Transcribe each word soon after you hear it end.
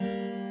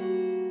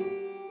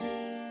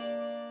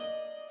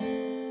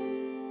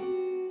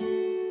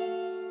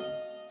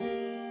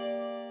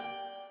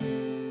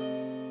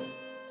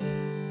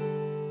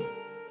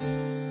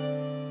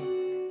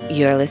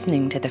You're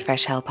listening to the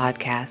Fresh Hell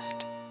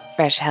podcast.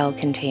 Fresh Hell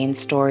contains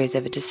stories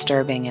of a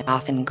disturbing and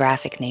often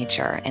graphic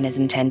nature and is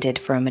intended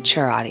for a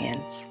mature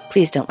audience.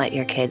 Please don't let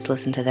your kids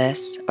listen to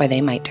this, or they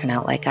might turn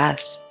out like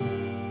us.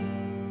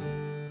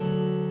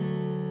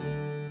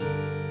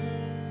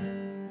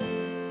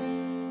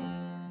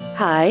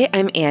 Hi,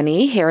 I'm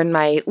Annie, here in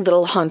my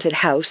little haunted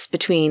house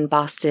between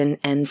Boston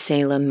and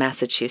Salem,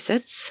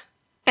 Massachusetts.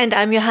 And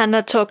I'm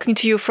Johanna, talking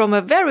to you from a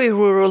very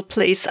rural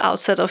place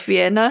outside of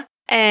Vienna.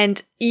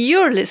 And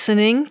you're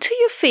listening to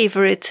your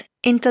favorite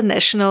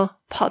international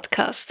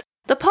podcast.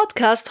 The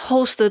podcast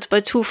hosted by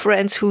two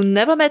friends who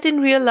never met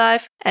in real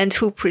life and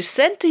who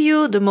present to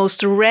you the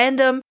most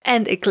random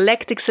and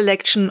eclectic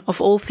selection of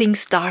all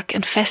things dark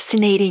and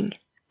fascinating.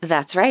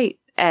 That's right.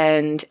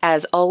 And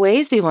as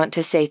always, we want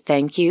to say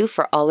thank you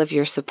for all of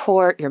your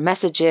support, your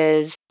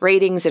messages,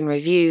 ratings, and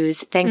reviews.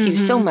 Thank you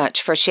so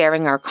much for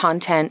sharing our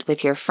content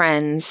with your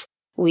friends.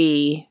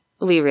 We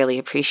really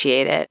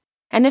appreciate it.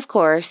 And of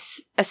course,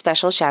 a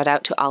special shout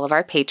out to all of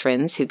our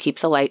patrons who keep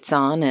the lights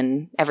on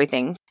and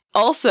everything.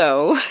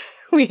 Also,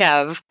 we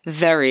have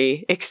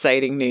very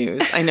exciting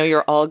news. I know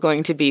you're all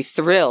going to be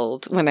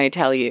thrilled when I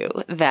tell you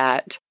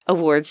that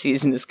award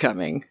season is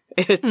coming.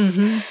 It's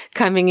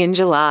coming in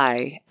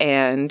July,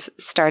 and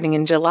starting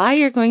in July,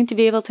 you're going to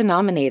be able to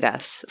nominate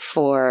us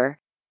for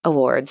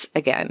awards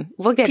again.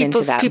 We'll get into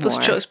that People's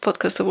more. Choice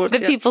Podcast Awards.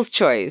 The People's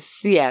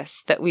Choice,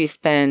 yes, that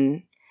we've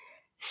been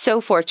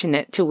so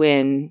fortunate to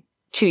win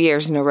 2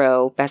 years in a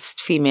row, Best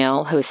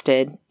Female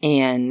Hosted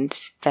and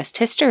Best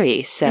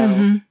History.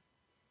 So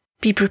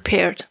be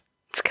prepared.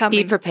 It's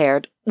coming. Be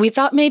prepared. We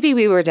thought maybe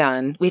we were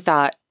done. We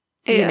thought,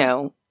 you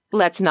know,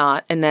 let's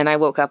not. And then I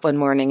woke up one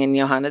morning and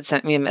Johanna had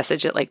sent me a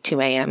message at like 2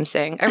 a.m.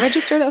 saying, I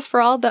registered us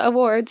for all the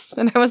awards.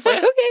 And I was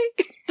like,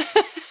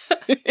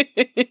 okay.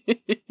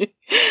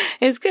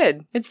 It's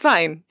good. It's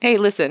fine. Hey,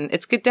 listen,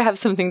 it's good to have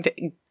something to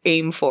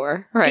aim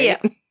for, right?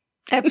 Yeah,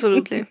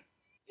 absolutely.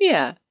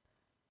 Yeah.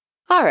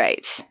 All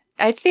right.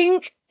 I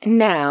think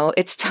now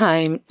it's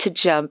time to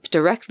jump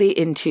directly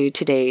into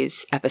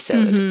today's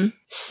episode.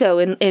 So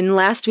in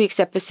last week's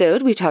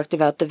episode, we talked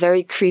about the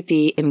very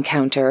creepy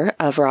encounter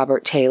of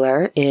Robert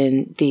Taylor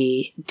in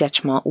the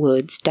Dechmont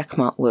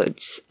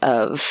Woods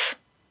of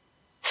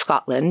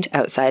Scotland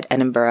outside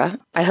Edinburgh.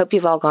 I hope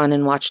you've all gone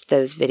and watched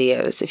those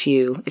videos. If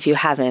you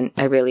haven't,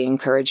 I really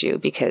encourage you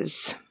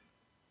because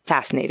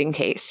fascinating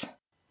case.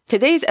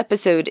 Today's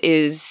episode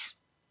is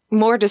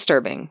more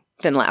disturbing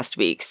than last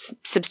week's,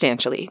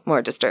 substantially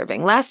more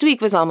disturbing. Last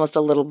week was almost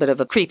a little bit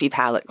of a creepy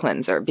palate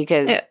cleanser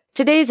because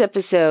today's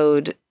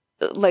episode,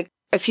 like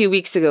a few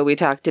weeks ago, we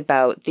talked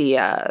about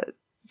the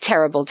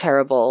terrible,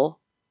 terrible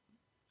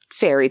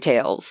fairy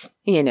tales,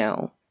 you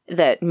know,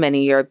 that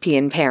many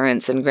European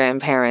parents and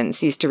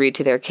grandparents used to read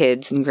to their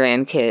kids and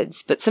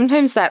grandkids. But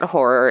sometimes that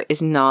horror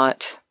is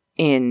not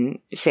in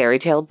fairy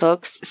tale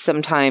books.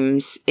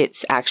 Sometimes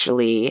it's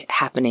actually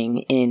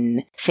happening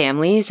in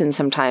families, and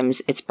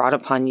sometimes it's brought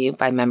upon you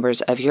by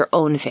members of your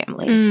own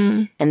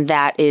family. And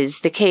that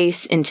is the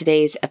case in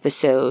today's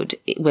episode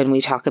when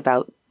we talk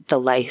about the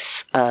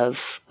life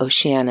of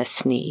Oceana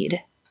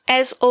Snead.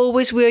 As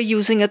always, we are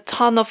using a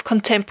ton of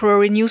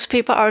contemporary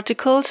newspaper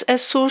articles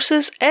as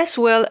sources, as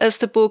well as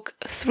the book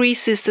Three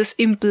Sisters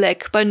in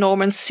Black by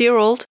Norman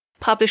Searle,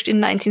 published in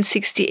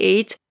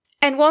 1968.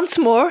 And once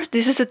more,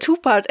 this is a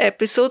two-part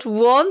episode.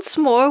 Once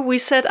more, we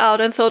set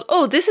out and thought,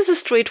 oh, this is a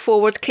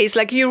straightforward case.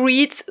 Like you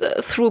read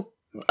through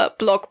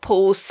blog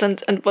posts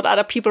and what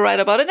other people write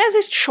about it, as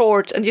it's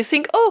short. And you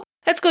think, oh,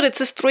 that's good. It's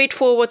a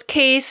straightforward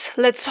case.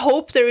 Let's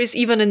hope there is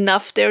even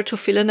enough there to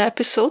fill an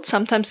episode.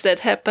 Sometimes that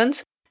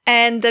happens.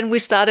 And then we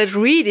started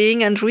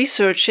reading and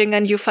researching,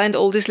 and you find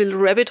all these little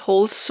rabbit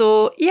holes.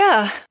 So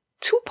yeah,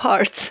 2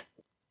 parts.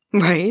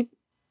 Right.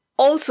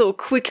 Also,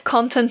 quick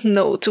content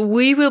note,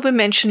 we will be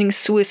mentioning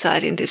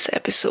suicide in this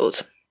episode.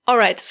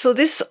 Alright, so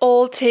this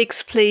all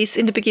takes place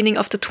in the beginning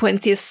of the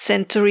 20th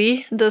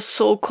century, the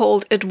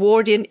so-called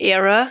Edwardian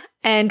era,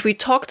 and we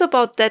talked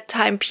about that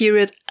time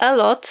period a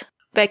lot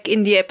back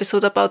in the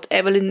episode about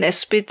Evelyn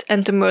Nesbit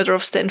and the murder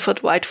of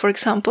Stanford White, for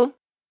example.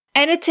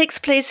 And it takes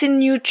place in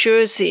New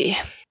Jersey.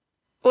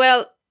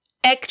 Well,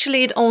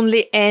 actually it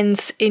only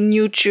ends in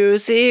New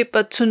Jersey,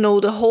 but to know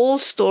the whole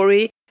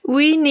story,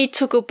 we need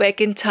to go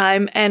back in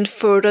time and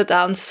further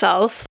down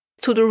south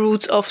to the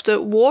roots of the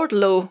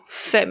Wardlaw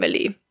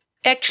family.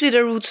 Actually,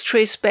 the roots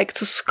trace back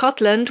to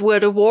Scotland, where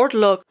the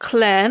Wardlaw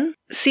clan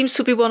seems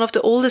to be one of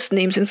the oldest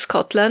names in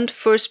Scotland,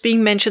 first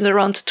being mentioned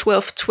around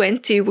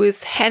 1220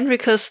 with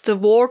Henricus the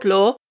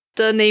Wardlaw.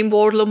 The name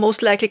Wardlaw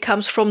most likely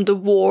comes from the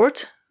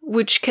ward,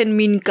 which can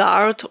mean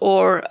guard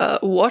or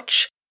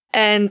watch.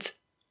 And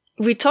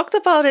we talked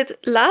about it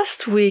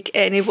last week,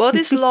 Annie. What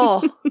is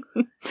law?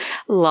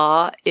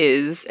 Law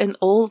is an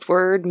old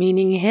word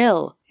meaning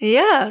hill.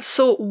 Yeah,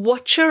 so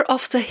Watcher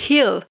of the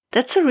Hill.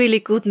 That's a really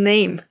good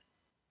name.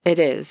 It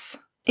is.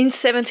 In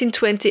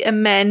 1720, a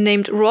man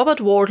named Robert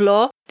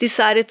Wardlaw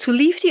decided to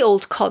leave the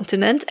old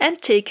continent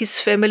and take his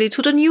family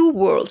to the New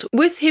World.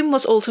 With him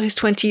was also his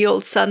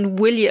 20-year-old son,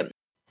 William.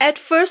 At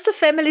first, the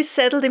family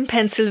settled in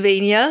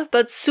Pennsylvania,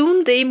 but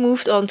soon they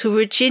moved on to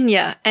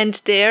Virginia,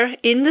 and there,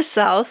 in the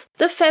South,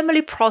 the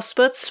family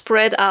prospered,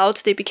 spread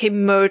out, they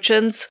became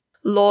merchants,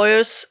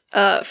 lawyers,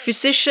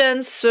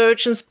 physicians,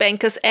 surgeons,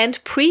 bankers,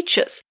 and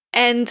preachers.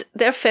 And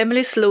their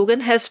family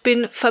slogan has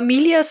been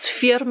Familias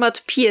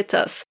Firmat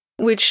Pietas,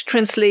 which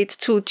translates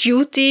to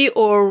duty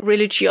or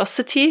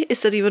religiosity.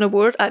 Is that even a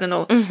word? I don't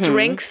know.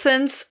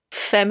 Strengthens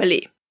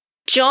family.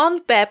 John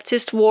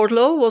Baptist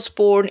Wardlaw was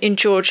born in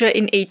Georgia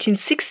in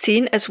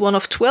 1816 as one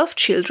of 12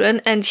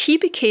 children, and he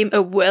became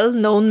a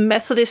well-known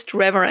Methodist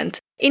reverend.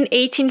 In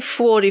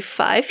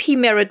 1845, he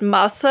married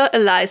Martha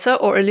Eliza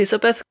or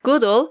Elizabeth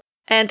Goodall,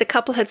 and the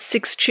couple had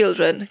 6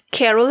 children.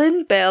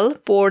 Carolyn Bell,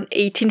 born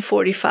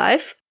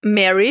 1845,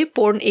 Mary,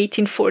 born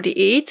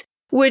 1848,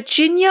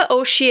 Virginia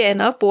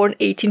Oceana, born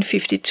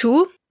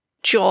 1852,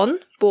 John,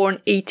 born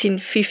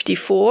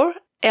 1854,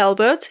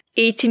 Albert,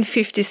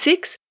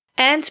 1856,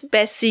 and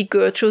Bessie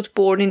Gertrude,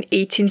 born in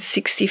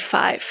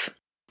 1865.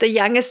 The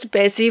youngest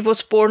Bessie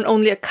was born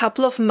only a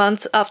couple of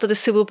months after the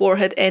Civil War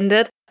had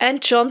ended,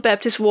 and John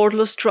Baptist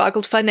Wardlaw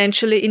struggled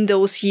financially in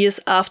those years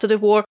after the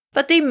war,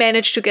 but they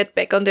managed to get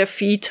back on their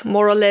feet,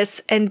 more or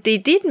less, and they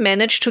did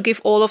manage to give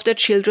all of their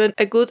children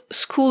a good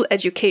school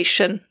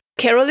education.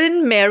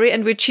 Carolyn, Mary,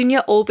 and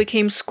Virginia all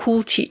became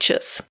school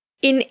teachers.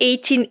 In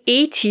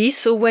 1880,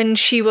 so when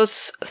she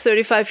was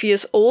 35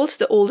 years old,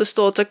 the oldest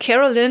daughter,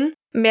 Carolyn,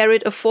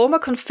 married a former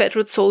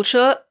Confederate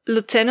soldier,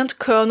 Lieutenant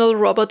Colonel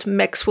Robert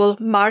Maxwell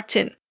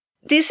Martin.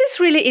 This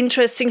is really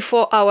interesting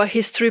for our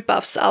history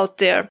buffs out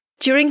there.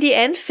 During the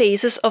end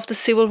phases of the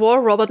Civil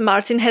War, Robert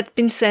Martin had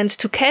been sent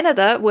to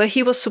Canada, where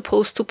he was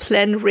supposed to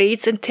plan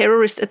raids and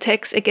terrorist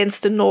attacks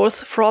against the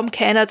North from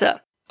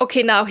Canada.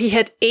 Okay, now he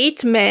had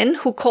 8 men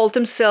who called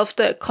themselves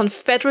the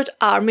Confederate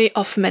Army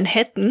of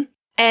Manhattan.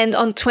 And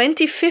on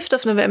 25th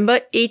of November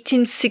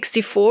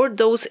 1864,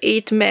 those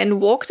 8 men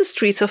walked the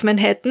streets of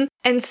Manhattan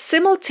and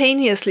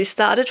simultaneously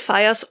started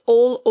fires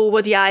all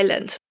over the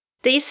island.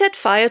 They set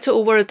fire to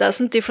over a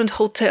dozen different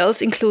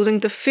hotels, including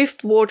the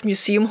Fifth Ward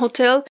Museum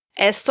Hotel,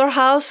 Astor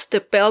House,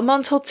 the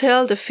Belmont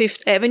Hotel, the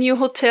Fifth Avenue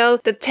Hotel,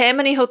 the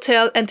Tammany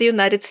Hotel, and the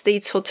United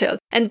States Hotel.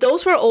 And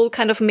those were all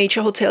kind of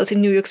major hotels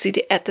in New York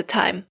City at the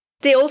time.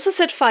 They also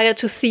set fire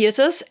to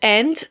theaters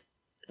and,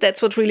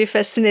 that's what really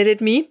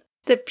fascinated me,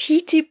 the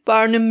P.T.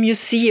 Barnum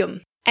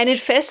Museum. And it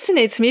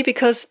fascinates me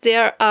because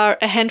there are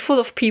a handful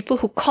of people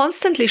who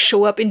constantly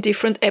show up in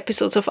different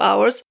episodes of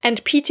ours,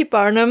 and P.T.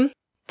 Barnum,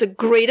 the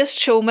greatest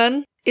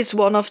showman, is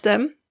one of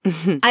them.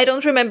 I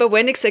don't remember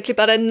when exactly,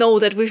 but I know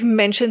that we've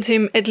mentioned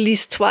him at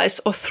least 2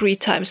 or 3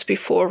 times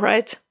before,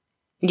 right?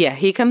 Yeah,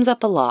 he comes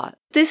up a lot.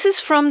 This is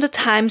from the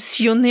Times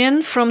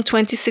Union from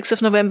 26th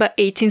of November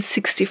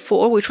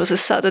 1864, which was a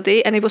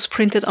Saturday, and it was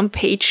printed on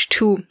page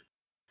 2.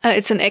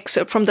 It's an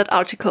excerpt from that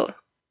article.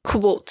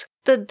 Quote,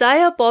 "The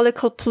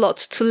diabolical plot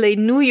to lay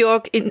New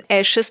York in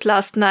ashes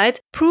last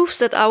night proves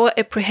that our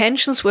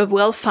apprehensions were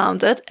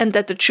well-founded and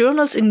that the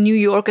journals in New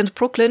York and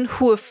Brooklyn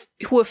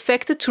who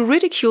affected to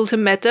ridicule the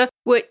matter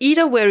were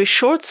either very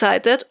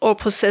short-sighted or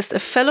possessed a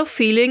fellow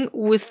feeling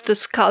with the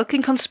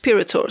skulking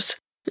conspirators.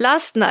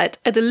 Last night,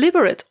 a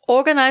deliberate,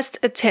 organized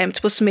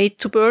attempt was made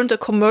to burn the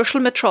commercial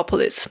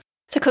metropolis.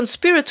 The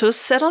conspirators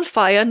set on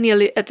fire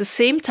nearly at the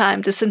same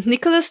time the St.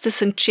 Nicholas, the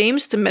St.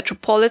 James, the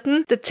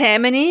Metropolitan, the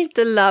Tammany,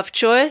 the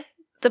Lovejoy,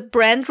 the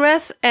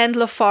Brandreth and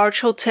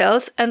Lafarge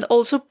hotels, and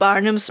also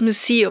Barnum's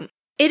Museum.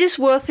 It is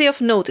worthy of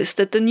notice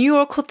that the New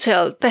York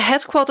Hotel, the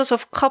headquarters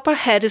of Copper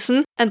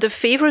Haddison and the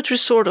favorite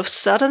resort of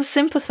Southern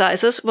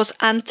sympathizers, was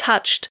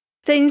untouched.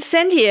 The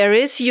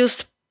incendiaries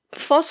used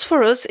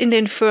phosphorus in the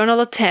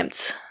infernal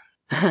attempts."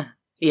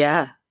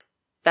 Yeah.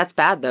 That's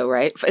bad though,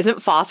 right?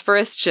 Isn't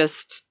phosphorus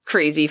just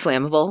crazy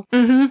flammable?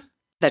 Mm-hmm.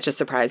 That just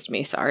surprised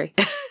me, sorry.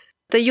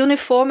 The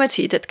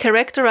uniformity that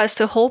characterized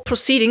the whole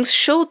proceedings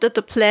showed that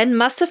the plan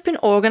must have been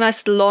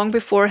organized long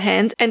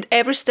beforehand and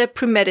every step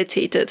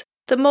premeditated.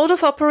 The mode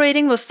of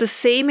operating was the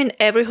same in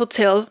every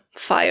hotel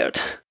fired.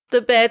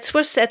 The beds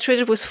were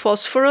saturated with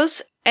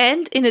phosphorus,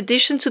 and in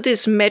addition to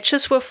this,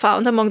 matches were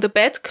found among the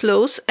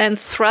bedclothes and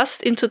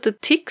thrust into the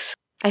ticks.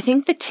 I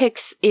think the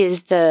ticks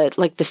is the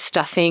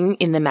stuffing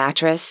in the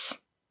mattress.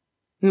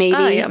 Maybe.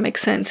 Ah, yeah,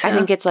 makes sense. Yeah. I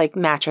think it's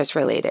mattress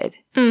related.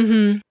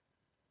 Mm-hmm.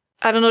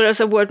 I don't know, there's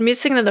a word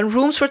missing, and the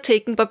rooms were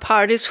taken by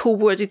parties who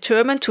were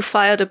determined to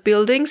fire the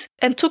buildings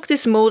and took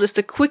this mode as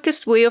the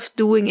quickest way of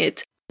doing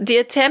it. The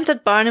attempt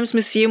at Barnum's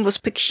Museum was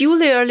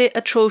peculiarly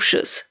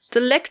atrocious. The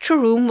lecture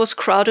room was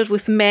crowded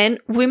with men,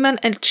 women,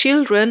 and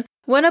children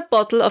when a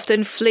bottle of the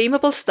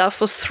inflammable stuff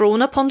was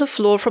thrown upon the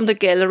floor from the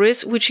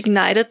galleries, which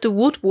ignited the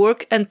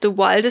woodwork, and the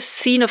wildest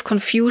scene of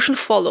confusion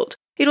followed.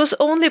 It was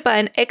only by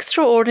an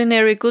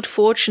extraordinary good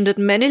fortune that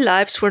many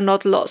lives were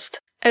not lost.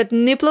 At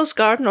Niblo's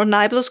Garden,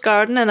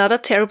 another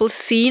terrible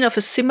scene of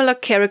a similar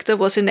character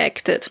was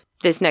enacted.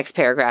 This next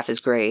paragraph is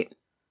great.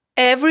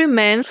 Every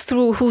man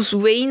through whose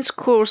veins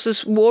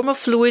courses warmer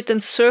fluid than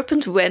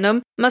serpent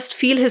venom must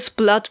feel his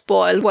blood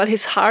boil while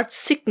his heart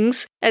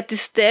sickens at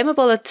this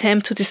damnable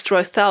attempt to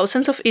destroy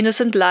thousands of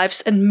innocent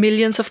lives and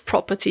millions of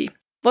property.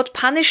 What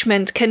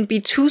punishment can be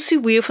too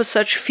severe for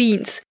such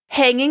fiends?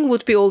 Hanging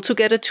would be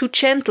altogether too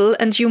gentle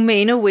and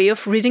humane a way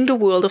of ridding the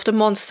world of the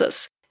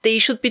monsters. They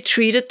should be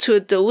treated to a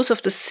dose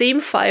of the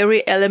same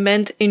fiery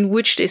element in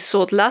which they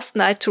sought last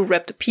night to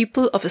wrap the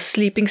people of a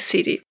sleeping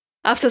city.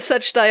 After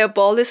such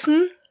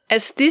diabolism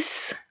as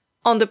this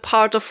on the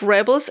part of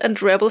rebels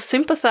and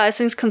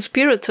rebel-sympathizing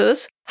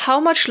conspirators, how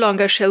much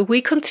longer shall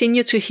we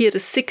continue to hear the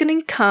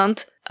sickening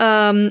cant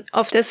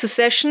of their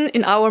secession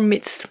in our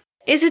midst?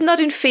 Is it not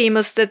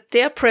infamous that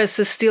their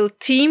presses still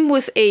teem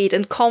with aid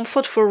and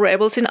comfort for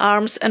rebels in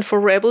arms and for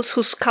rebels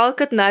who skulk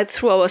at night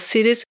through our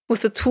cities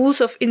with the tools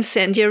of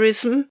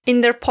incendiarism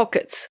in their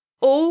pockets?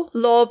 O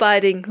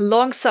law-abiding,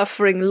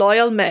 long-suffering,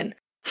 loyal men,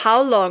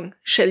 how long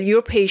shall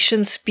your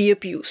patience be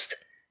abused?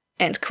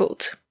 End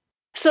quote.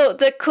 So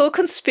the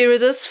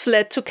co-conspirators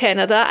fled to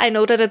Canada. I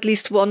know that at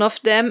least one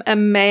of them, a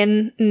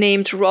man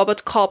named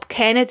Robert Cobb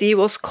Kennedy,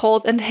 was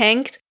caught and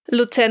hanged.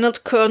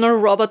 Lieutenant Colonel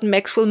Robert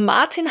Maxwell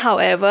Martin,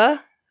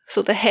 however,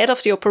 so the head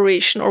of the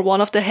operation, or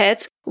one of the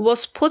heads,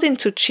 was put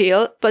into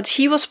jail, but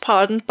he was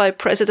pardoned by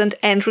President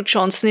Andrew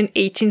Johnson in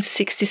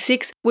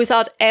 1866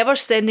 without ever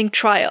standing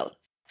trial.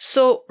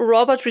 So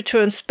Robert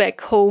returns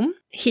back home.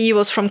 He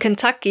was from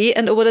Kentucky,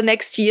 and over the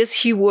next years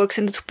he works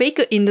in the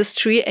tobacco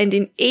industry, and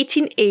in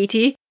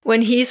 1880,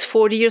 when he is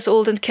 40 years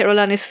old and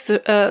Caroline is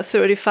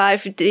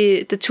 35,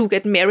 the two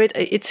get married.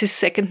 It's his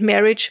second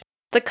marriage.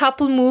 The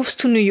couple moves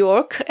to New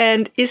York,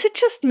 and is it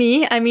just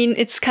me? I mean,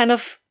 it's kind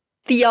of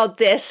the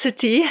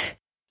audacity.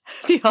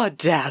 The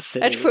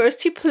audacity. At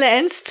first he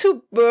plans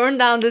to burn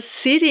down the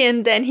city,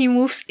 and then he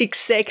moves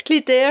exactly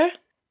there.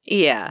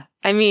 Yeah.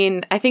 I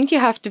mean, I think you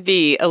have to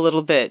be a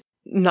little bit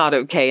not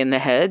okay in the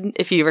head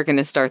if you were going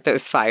to start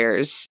those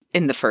fires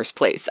in the first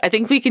place. I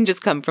think we can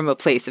just come from a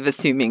place of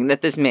assuming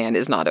that this man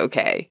is not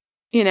okay,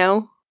 you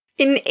know?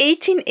 In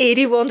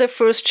 1881, their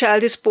first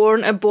child is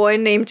born, a boy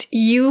named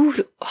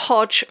Hugh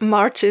Hodge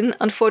Martin.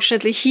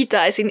 Unfortunately, he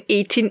dies in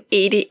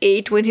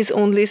 1888 when he's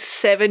only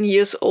 7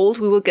 years old.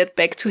 We will get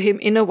back to him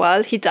in a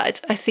while. He died,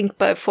 I think,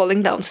 by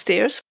falling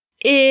downstairs.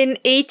 In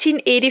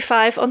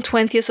 1885, on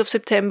 20th of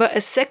September,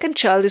 a second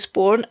child is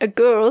born, a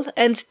girl,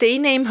 and they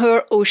name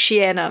her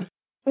Oceana.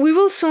 We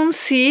will soon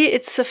see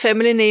it's a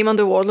family name on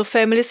the Wardlaw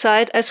family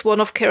side, as one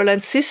of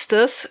Caroline's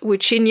sisters,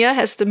 Virginia,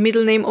 has the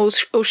middle name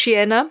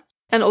Oceana.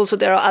 And also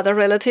there are other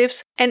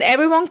relatives. And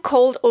everyone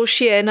called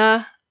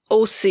Oceana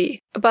Ocey.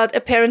 But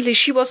apparently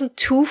she wasn't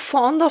too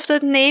fond of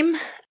that name.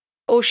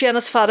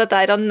 Oceana's father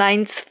died on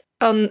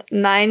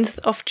 9th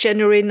of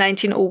January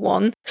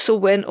 1901. So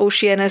when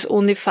Oceana is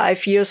only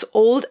 5 years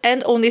old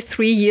and only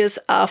 3 years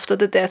after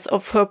the death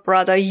of her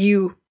brother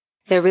Hugh.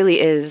 There really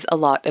is a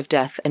lot of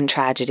death and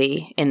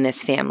tragedy in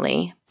this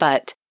family.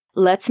 But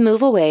let's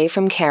move away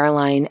from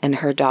Caroline and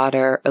her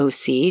daughter,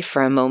 Ocey,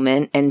 for a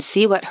moment and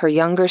see what her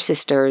younger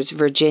sisters,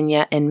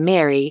 Virginia and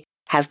Mary,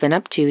 have been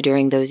up to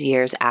during those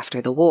years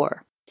after the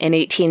war. In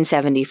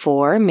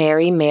 1874,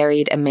 Mary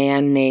married a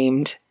man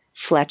named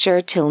Fletcher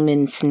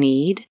Tillman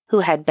Snead, who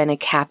had been a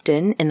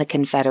captain in the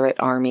Confederate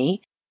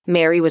Army.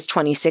 Mary was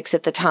 26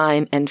 at the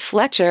time, and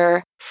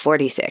Fletcher,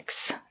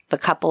 46. The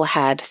couple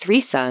had 3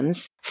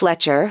 sons,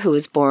 Fletcher, who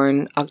was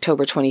born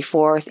October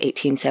 24th,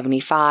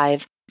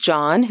 1875,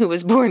 John, who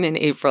was born in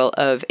April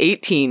of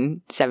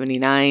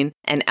 1879,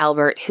 and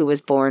Albert, who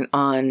was born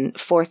on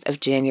 4th of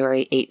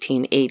January,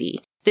 1880.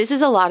 This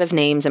is a lot of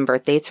names and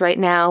birth dates right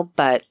now,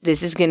 but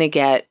this is going to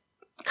get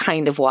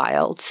kind of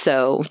wild,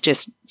 so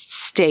just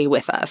stay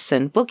with us,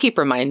 and we'll keep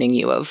reminding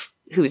you of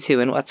who's who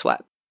and what's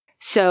what.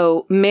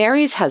 So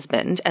Mary's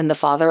husband and the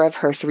father of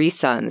her 3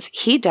 sons,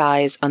 he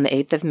dies on the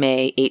 8th of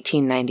May,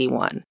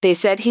 1891. They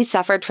said he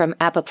suffered from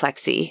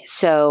apoplexy,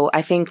 so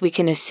I think we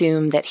can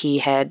assume that he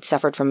had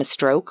suffered from a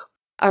stroke.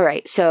 All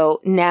right, so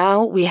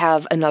now we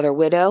have another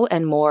widow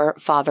and more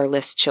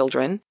fatherless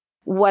children.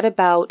 What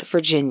about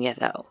Virginia,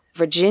 though?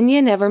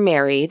 Virginia never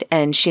married,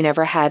 and she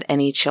never had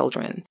any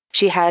children.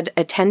 She had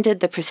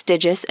attended the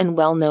prestigious and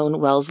well-known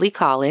Wellesley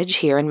College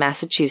here in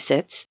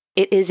Massachusetts.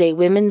 It is a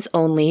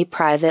women's-only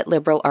private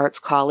liberal arts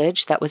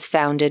college that was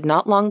founded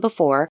not long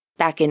before,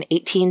 back in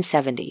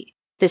 1870.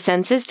 The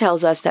census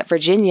tells us that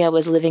Virginia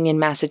was living in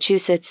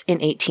Massachusetts in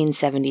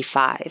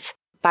 1875.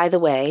 By the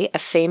way, a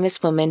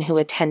famous woman who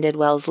attended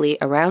Wellesley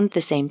around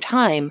the same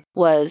time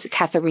was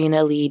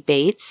Katharina Lee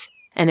Bates,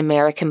 an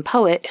American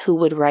poet who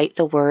would write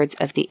the words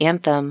of the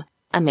anthem,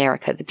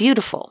 America the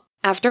Beautiful.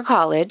 After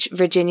college,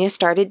 Virginia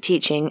started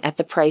teaching at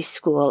the Price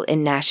School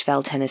in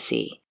Nashville,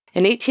 Tennessee.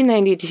 In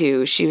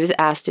 1892, she was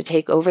asked to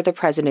take over the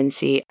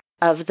presidency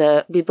of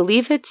the, we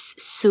believe it's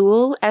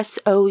Soule,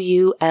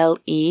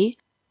 S-O-U-L-E,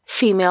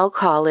 female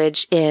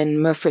college in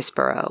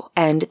Murfreesboro,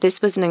 and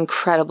this was an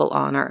incredible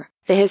honor.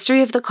 The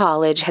history of the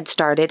college had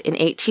started in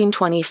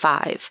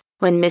 1825,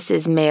 when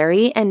Mrs.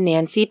 Mary and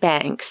Nancy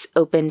Banks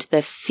opened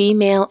the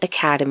Female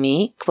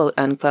Academy, quote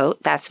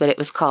unquote, that's what it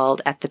was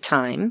called at the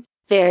time.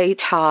 They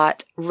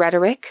taught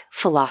rhetoric,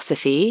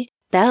 philosophy,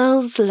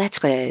 belles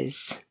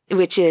lettres,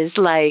 which is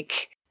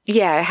like,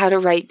 how to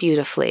write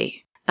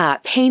beautifully,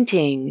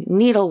 painting,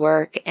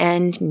 needlework,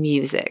 and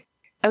music.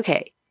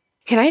 Okay,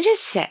 can I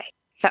just say,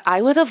 that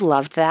I would have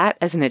loved that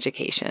as an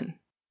education.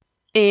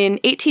 In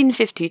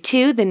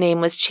 1852, the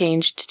name was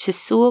changed to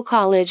Sewell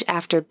College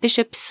after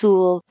Bishop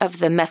Sewell of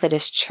the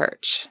Methodist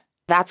Church.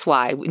 That's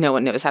why no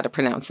one knows how to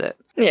pronounce it.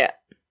 Yeah.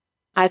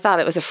 I thought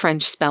it was a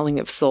French spelling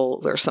of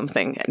soul or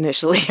something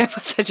initially.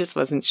 I just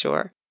wasn't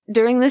sure.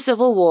 During the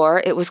Civil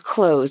War, it was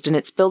closed and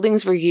its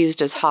buildings were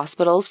used as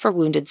hospitals for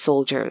wounded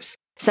soldiers.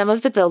 Some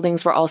of the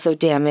buildings were also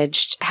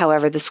damaged.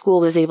 However, the school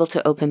was able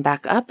to open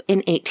back up in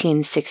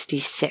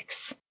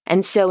 1866.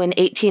 And so in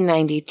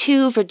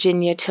 1892,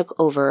 Virginia took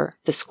over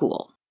the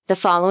school. The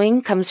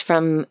following comes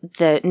from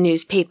the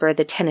newspaper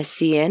The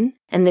Tennessean,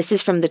 and this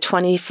is from the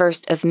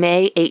 21st of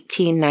May,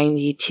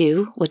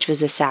 1892, which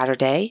was a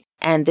Saturday,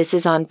 and this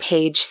is on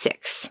page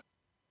 6.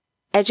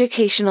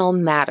 Educational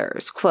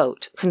Matters,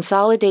 quote,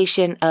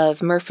 Consolidation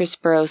of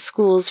Murfreesboro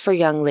Schools for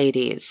Young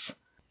Ladies.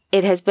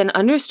 It has been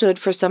understood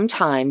for some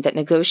time that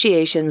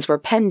negotiations were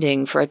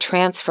pending for a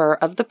transfer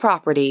of the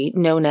property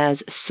known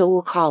as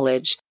Sewell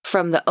College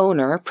from the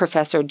owner,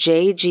 Professor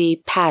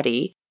J.G.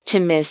 Patty, to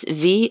Miss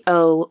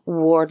V.O.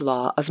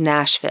 Wardlaw of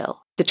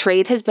Nashville. The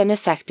trade has been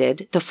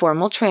effected, the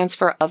formal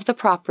transfer of the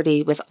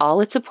property with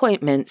all its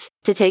appointments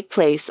to take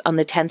place on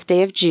the 10th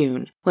day of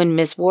June, when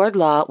Miss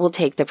Wardlaw will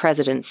take the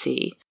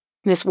presidency.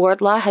 Miss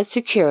Wardlaw has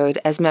secured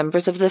as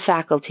members of the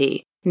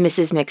faculty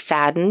Mrs.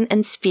 McFadden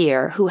and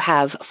Spear, who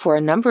have, for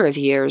a number of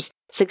years,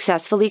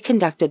 successfully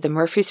conducted the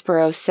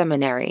Murfreesboro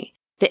Seminary.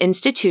 The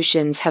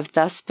institutions have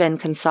thus been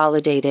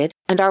consolidated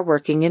and are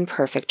working in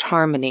perfect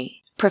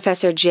harmony.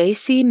 Professor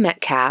J.C.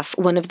 Metcalf,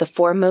 one of the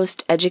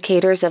foremost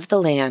educators of the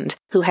land,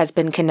 who has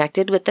been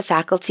connected with the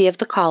faculty of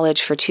the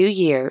college for 2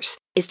 years,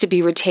 is to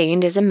be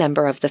retained as a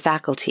member of the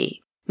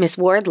faculty. Miss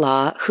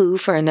Wardlaw, who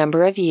for a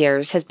number of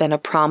years has been a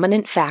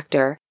prominent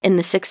factor in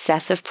the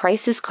success of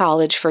Price's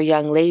College for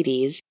Young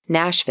Ladies,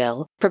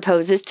 Nashville,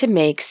 proposes to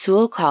make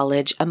Sewell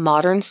College a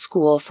modern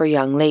school for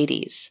young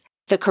ladies.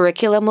 The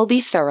curriculum will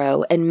be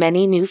thorough and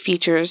many new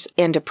features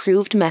and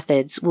approved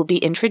methods will be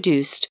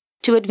introduced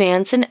to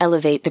advance and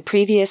elevate the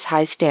previous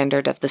high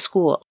standard of the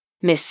school.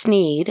 Miss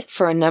Snead,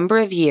 for a number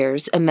of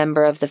years a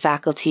member of the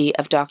faculty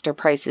of Dr.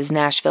 Price's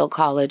Nashville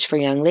College for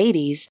Young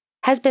Ladies,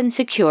 has been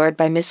secured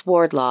by Miss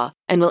Wardlaw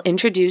and will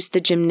introduce the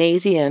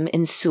gymnasium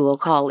in Sewell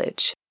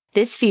College.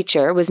 This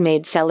feature was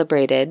made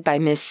celebrated by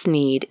Miss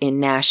Snead in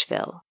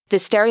Nashville. The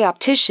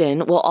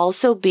stereoptician will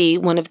also be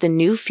one of the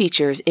new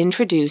features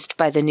introduced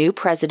by the new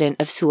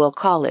president of Sewell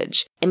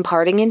College,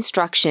 imparting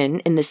instruction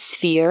in the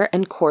sphere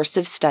and course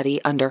of study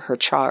under her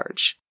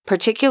charge.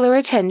 Particular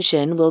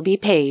attention will be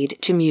paid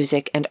to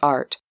music and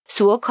art.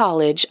 Sewell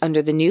College,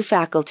 under the new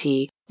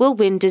faculty, will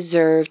win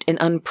deserved and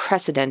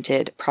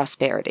unprecedented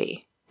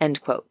prosperity. End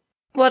quote.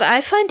 What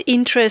I find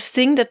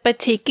interesting that by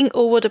taking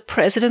over the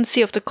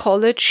presidency of the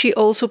college, she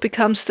also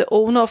becomes the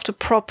owner of the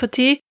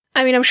property.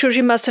 I mean, I'm sure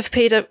she must have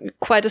paid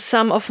quite a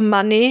sum of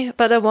money,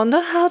 but I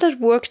wonder how that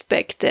worked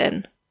back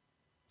then.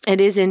 It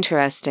is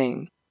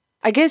interesting.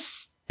 I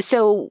guess,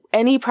 so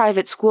any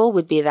private school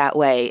would be that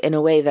way, in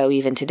a way though,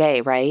 even today,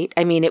 right?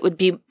 I mean,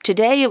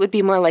 today it would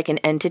be more like an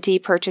entity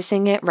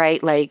purchasing it,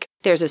 right? Like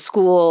there's a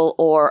school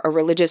or a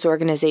religious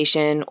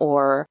organization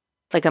or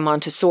like a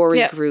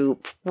Montessori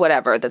group,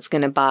 whatever, that's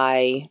going to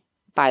buy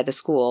the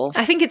school.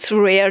 I think it's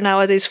rare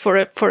nowadays for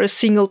a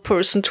single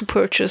person to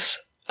purchase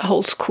a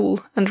whole school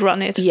and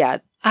run it. Yeah,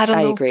 I don't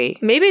know. I agree.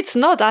 Maybe it's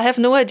not. I have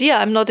no idea.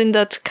 I'm not in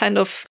that kind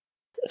of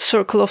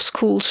circle of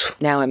schools.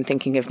 Now I'm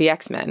thinking of the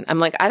X-Men. I'm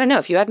like, I don't know,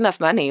 if you had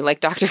enough money, like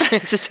Dr.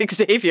 Francis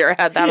Xavier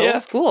had that whole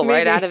school maybe.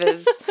 Right out of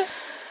his...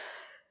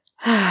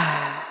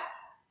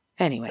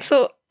 Anyway.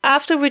 So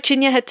after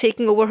Virginia had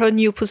taken over her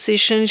new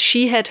position,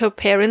 she had her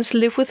parents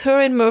live with her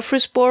in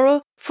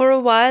Murfreesboro for a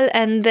while,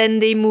 and then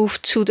they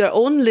moved to their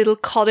own little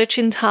cottage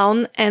in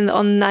town, and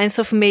on 9th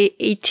of May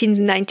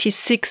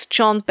 1896,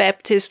 John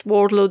Baptist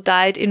Wardlaw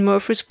died in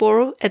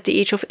Murfreesboro at the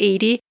age of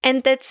 80,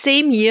 and that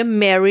same year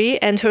Mary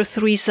and her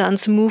 3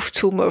 sons moved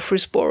to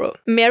Murfreesboro.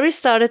 Mary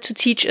started to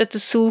teach at the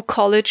Sewell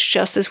College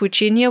just as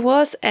Virginia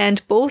was,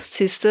 and both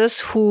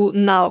sisters, who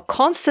now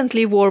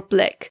constantly wore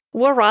black,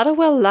 were rather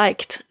well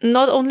liked,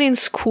 not only in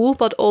school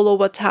but all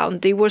over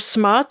town. They were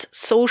smart,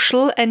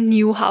 social, and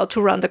knew how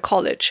to run the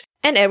college.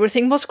 And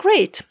everything was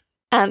great.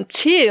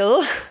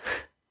 Until,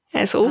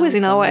 as always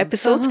in our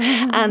episodes,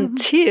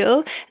 until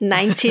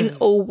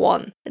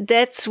 1901.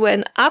 That's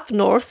when up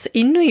north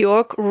in New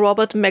York,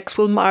 Robert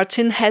Maxwell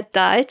Martin had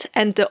died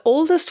and the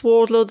oldest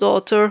Wardlaw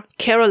daughter,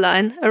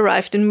 Caroline,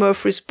 arrived in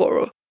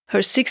Murfreesboro. Her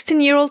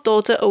 16-year-old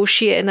daughter,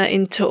 Oceana,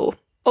 in tow.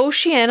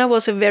 Oceana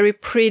was a very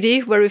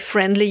pretty, very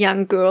friendly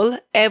young girl.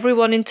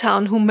 Everyone in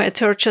town who met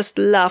her just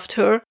loved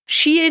her.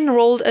 She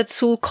enrolled at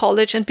Sewell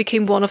College and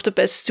became one of the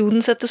best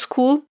students at the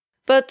school.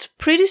 But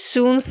pretty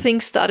soon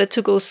things started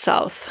to go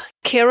south.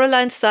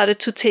 Caroline started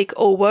to take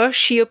over.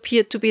 She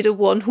appeared to be the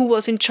one who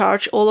was in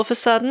charge all of a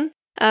sudden.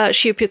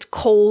 She appeared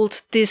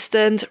cold,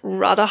 distant,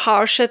 rather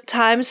harsh at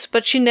times,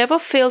 but she never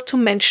failed to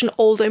mention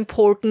all the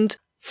important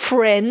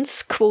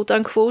friends, quote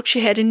unquote, she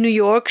had in New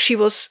York. She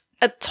was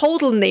a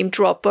total name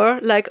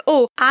dropper, like,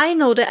 oh, I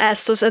know the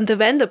Astors and the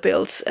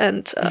Vanderbilts,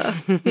 and,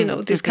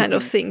 these kind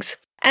of things.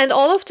 And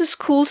all of the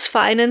school's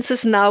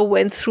finances now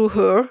went through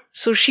her,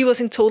 so she was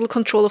in total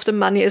control of the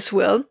money as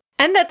well.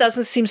 And that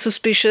doesn't seem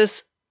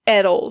suspicious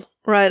at all,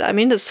 right? I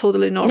mean, that's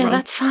totally normal. No,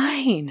 that's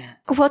fine.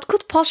 What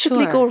could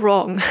possibly go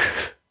wrong?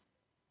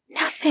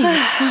 Nothing,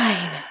 it's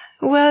fine.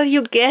 Well,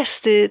 you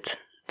guessed it.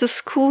 The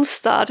school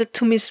started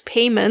to miss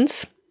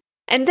payments.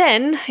 And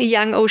then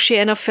young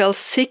Oceana fell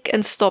sick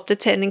and stopped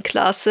attending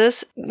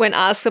classes. When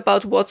asked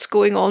about what's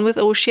going on with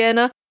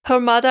Oceana, her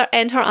mother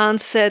and her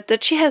aunt said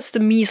that she has the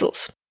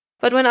measles.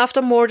 But when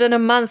after more than a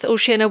month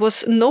Oceana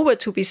was nowhere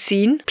to be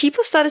seen,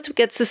 people started to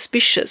get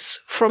suspicious.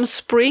 From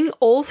spring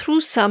all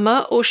through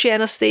summer,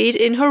 Oceana stayed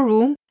in her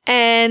room,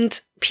 and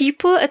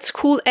people at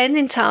school and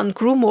in town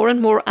grew more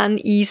and more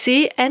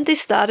uneasy, and they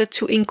started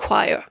to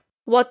inquire.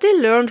 What they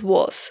learned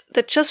was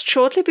that just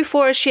shortly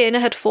before Oceana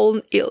had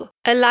fallen ill,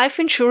 a life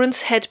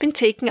insurance had been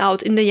taken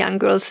out in the young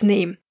girl's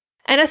name.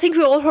 And I think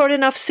we all heard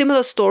enough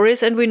similar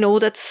stories, and we know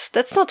that's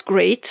not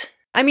great.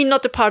 I mean,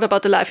 not the part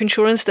about the life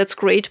insurance, that's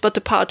great, but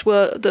the part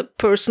where the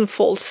person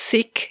falls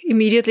sick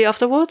immediately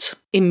afterwards?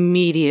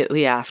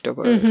 Immediately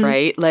afterward,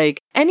 right?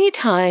 Like,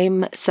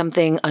 anytime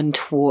something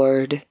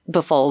untoward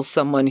befalls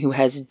someone who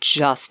has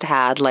just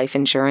had life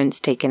insurance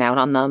taken out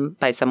on them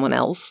by someone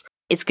else,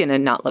 it's going to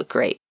not look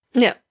great.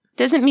 Yeah.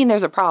 Doesn't mean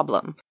there's a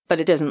problem,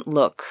 but it doesn't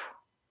look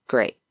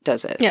great,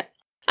 does it? Yeah.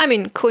 I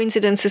mean,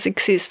 coincidences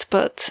exist,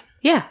 but...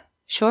 Yeah,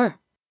 sure.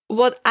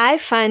 What I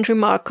find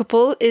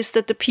remarkable is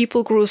that the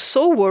people grew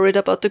so worried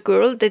about the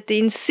girl that they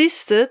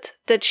insisted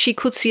that she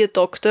could see a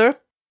doctor.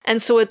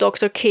 And so a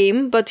doctor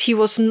came, but he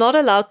was not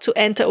allowed to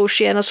enter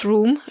Oceana's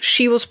room.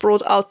 She was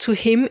brought out to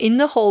him in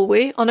the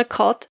hallway on a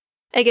cot.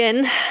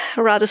 Again,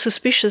 rather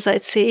suspicious,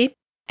 I'd say.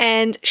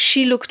 And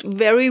she looked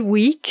very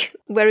weak,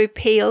 very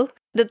pale.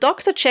 The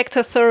doctor checked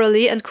her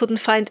thoroughly and couldn't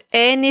find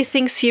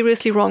anything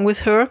seriously wrong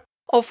with her.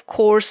 Of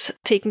course,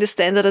 taking the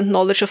standard and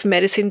knowledge of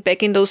medicine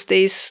back in those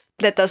days,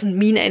 that doesn't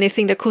mean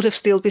anything. There could have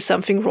still been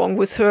something wrong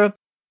with her.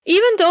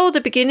 Even though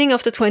the beginning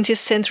of the 20th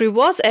century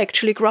was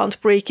actually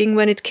groundbreaking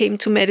when it came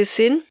to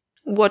medicine.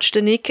 Watch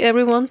the Nick,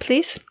 everyone,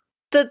 please.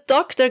 The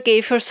doctor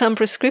gave her some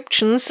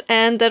prescriptions,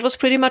 and that was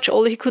pretty much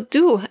all he could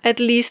do. At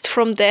least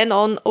from then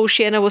on,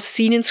 Oceana was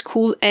seen in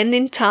school and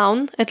in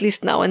town, at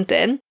least now and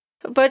then.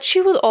 But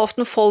she would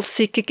often fall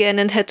sick again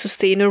and had to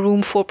stay in a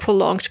room for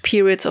prolonged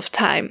periods of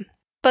time.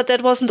 But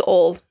that wasn't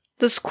all.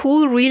 The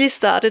school really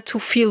started to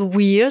feel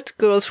weird.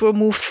 Girls were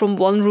moved from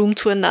one room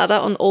to another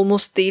on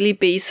almost daily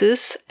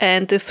basis,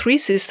 and the three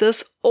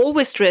sisters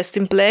always dressed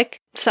in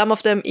black, some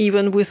of them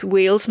even with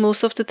veils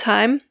most of the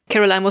time.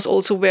 Caroline was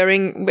also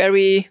wearing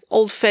very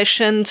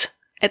old-fashioned,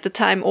 at the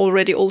time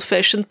already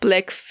old-fashioned,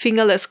 black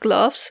fingerless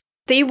gloves.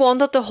 They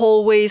wandered the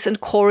hallways and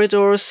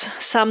corridors.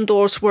 Some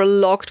doors were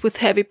locked with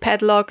heavy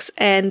padlocks,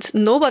 and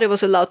nobody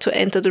was allowed to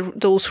enter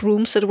those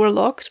rooms that were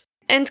locked.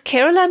 And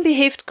Caroline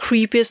behaved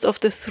creepiest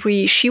of the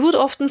three. She would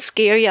often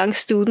scare young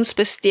students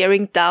by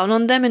staring down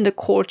on them in the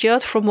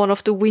courtyard from one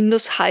of the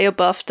windows high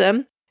above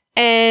them.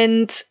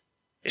 And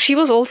she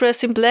was all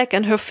dressed in black,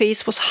 and her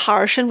face was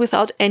harsh and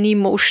without any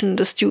emotion,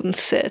 the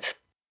students said.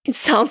 It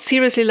sounds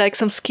seriously like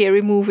some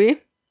scary movie,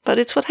 but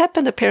it's what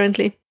happened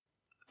apparently.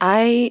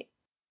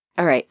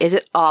 All right, is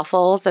it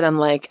awful that I'm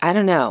like, I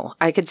don't know.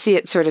 I could see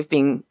it sort of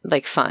being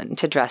like fun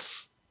to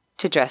dress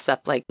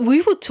up like...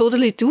 We would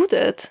totally do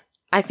that.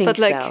 I think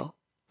so.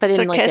 But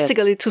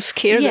sarcastically to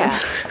scare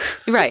them.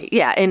 Right.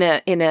 Yeah.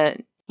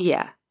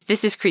 Yeah.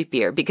 This is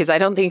creepier because I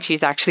don't think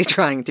she's actually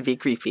trying to be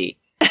creepy.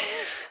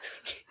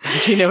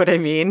 Do you know what I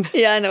mean?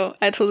 Yeah, I know.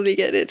 I totally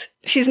get it.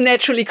 She's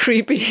naturally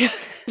creepy.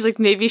 Like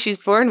maybe she's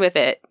born with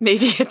it.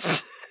 Maybe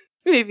it's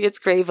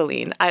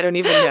Graveline. I don't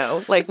even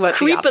know. Like what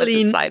the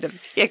opposite side of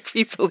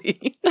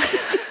creepiline.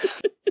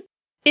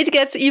 It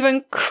gets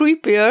even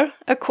creepier,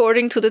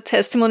 according to the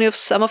testimony of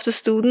some of the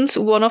students.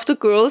 One of the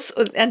girls,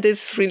 and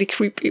it's really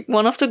creepy,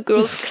 one of the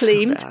girls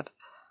claimed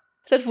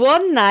that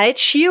one night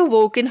she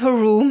awoke in her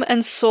room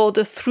and saw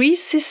the three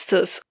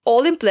sisters,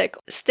 all in black,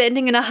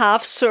 standing in a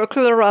half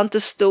circle around the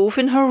stove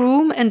in her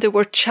room, and they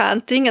were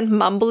chanting and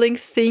mumbling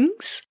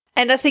things.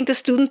 And I think the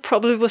student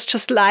probably was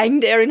just lying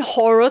there in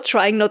horror,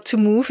 trying not to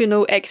move,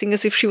 acting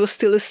as if she was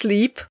still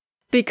asleep,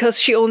 because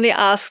she only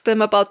asked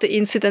them about the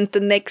incident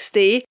the next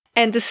day.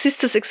 And the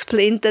sisters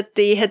explained that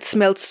they had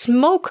smelled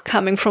smoke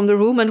coming from the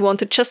room and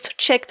wanted just to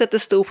check that the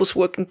stove was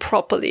working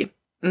properly.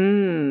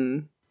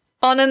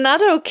 On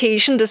another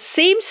occasion, the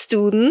same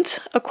student,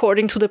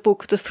 according to the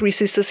book The Three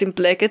Sisters in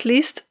Black at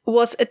least,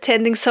 was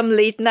attending some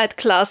late-night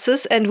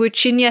classes, and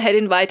Virginia had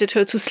invited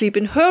her to sleep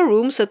in her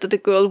room so that the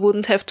girl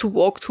wouldn't have to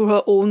walk to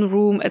her own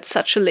room at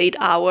such a late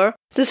hour.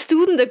 The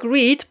student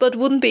agreed, but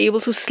wouldn't be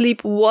able to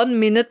sleep 1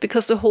 minute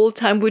because the whole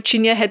time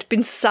Virginia had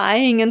been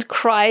sighing and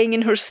crying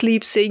in her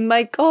sleep, saying,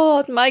 my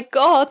God,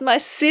 my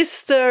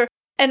sister."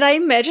 And I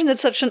imagine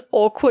it's such an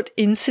awkward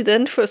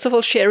incident. First of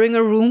all, sharing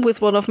a room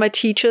with one of my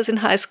teachers in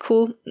high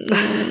school.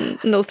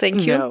 No,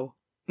 thank you. No.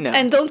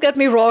 And don't get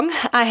me wrong,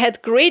 I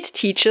had great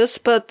teachers,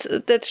 but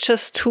that's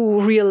just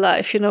too real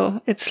life,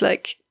 It's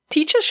like,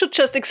 teachers should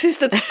just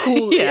exist at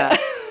school. Yeah.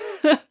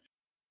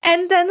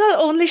 And then not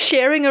only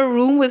sharing a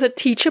room with a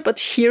teacher, but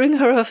hearing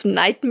her have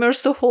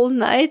nightmares the whole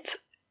night.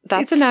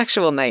 That's an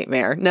actual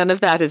nightmare. None of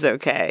that is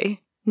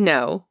okay.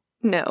 No.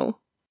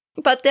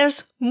 But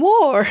there's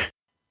more.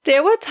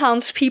 There were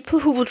townspeople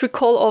who would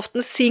recall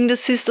often seeing the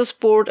sisters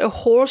board a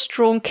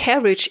horse-drawn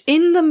carriage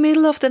in the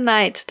middle of the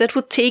night that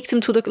would take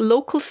them to the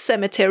local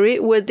cemetery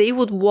where they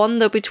would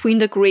wander between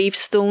the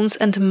gravestones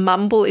and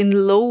mumble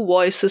in low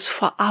voices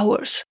for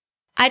hours.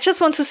 I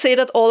just want to say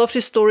that all of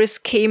these stories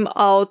came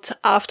out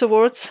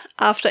afterwards,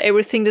 after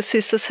everything the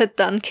sisters had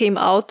done came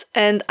out,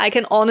 and I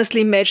can honestly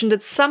imagine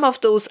that some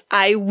of those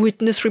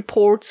eyewitness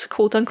reports,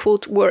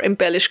 quote-unquote, were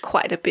embellished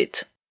quite a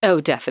bit. Oh,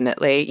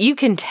 definitely. You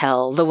can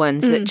tell the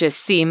ones that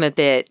just seem a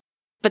bit...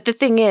 But the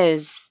thing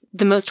is,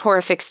 the most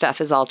horrific stuff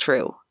is all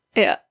true.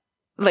 Yeah.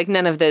 Like,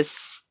 none of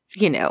this,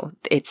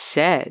 it's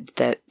said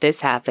that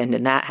this happened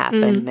and that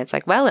happened. And it's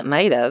like, well, it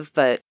might have,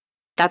 but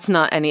that's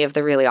not any of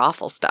the really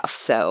awful stuff,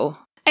 so...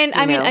 And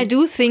I mean, I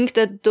do think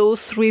that those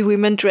three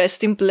women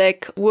dressed in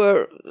black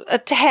were a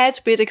tad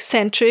bit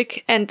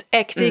eccentric and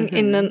acting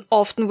in an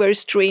often very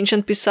strange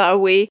and bizarre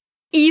way.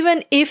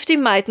 Even if they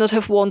might not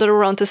have wandered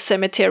around the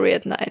cemetery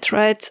at night,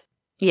 right?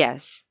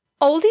 Yes.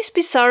 All these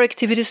bizarre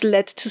activities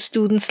led to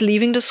students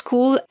leaving the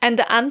school, and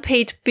the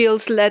unpaid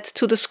bills led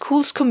to the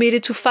school's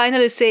committee to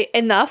finally say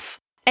enough,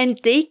 and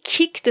they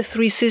kicked the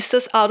three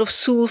sisters out of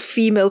Sewell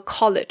Female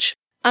College.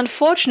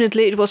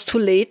 Unfortunately, it was too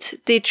late.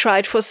 They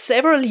tried for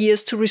several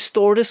years to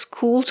restore the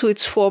school to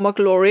its former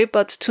glory,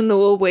 but to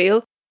no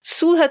avail.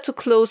 Sewell had to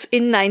close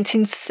in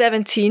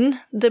 1917.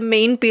 The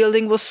main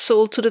building was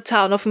sold to the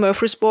town of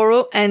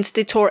Murfreesboro, and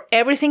they tore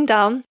everything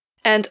down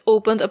and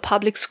opened a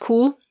public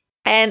school.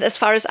 And as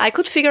far as I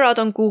could figure out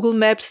on Google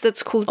Maps, that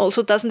school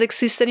also doesn't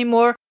exist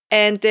anymore.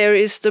 And there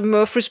is the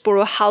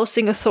Murfreesboro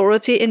Housing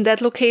Authority in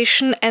that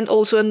location, and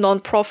also a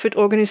non-profit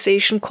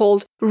organization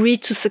called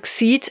Read to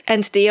Succeed,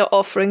 and they are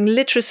offering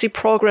literacy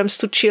programs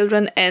to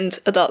children and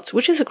adults,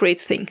 which is a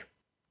great thing.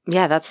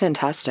 Yeah, that's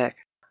fantastic.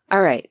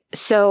 All right,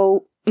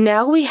 so...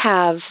 Now we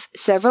have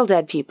several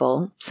dead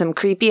people, some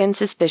creepy and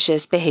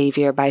suspicious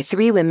behavior by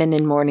three women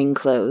in mourning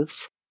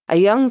clothes, a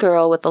young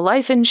girl with the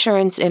life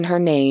insurance in her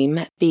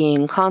name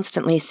being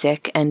constantly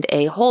sick, and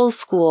a whole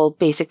school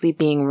basically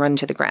being run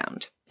to the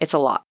ground. It's a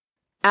lot.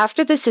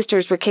 After the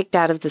sisters were kicked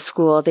out of the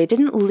school, they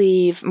didn't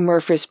leave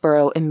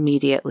Murfreesboro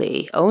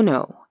immediately. Oh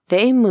no.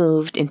 They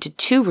moved into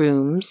 2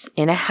 rooms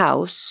in a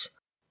house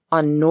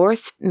on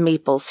North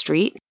Maple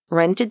Street,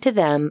 rented to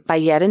them by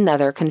yet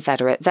another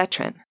Confederate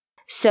veteran.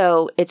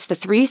 So it's the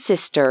 3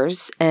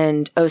 sisters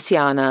and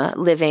Oceana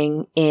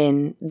living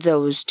in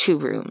those 2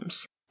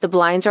 rooms. The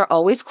blinds are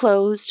always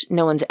closed.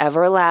 No one's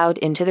ever allowed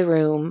into the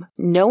room.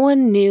 No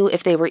one knew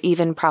if they were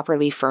even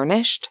properly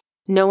furnished.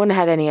 No one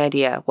had any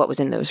idea what was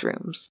in those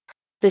rooms.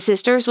 The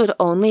sisters would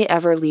only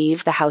ever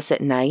leave the house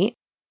at night,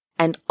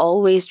 and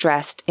always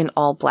dressed in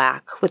all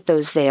black with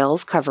those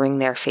veils covering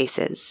their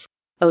faces.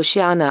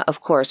 Oceana,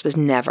 of course, was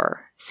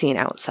never seen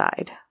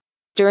outside.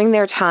 During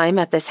their time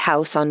at this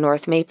house on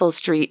North Maple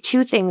Street,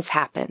 2 things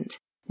happened.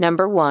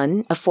 Number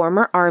 1, a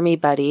former Army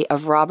buddy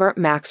of Robert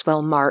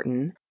Maxwell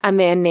Martin, a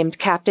man named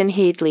Captain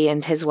Headley,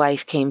 and his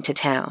wife came to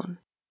town.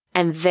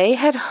 And they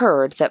had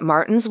heard that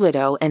Martin's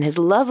widow and his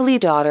lovely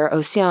daughter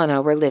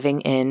Oceana were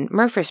living in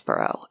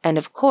Murfreesboro, and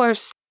of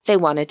course, they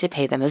wanted to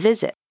pay them a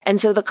visit.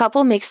 And so the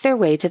couple makes their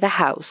way to the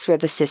house where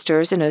the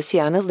sisters and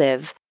Oceana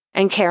live,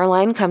 and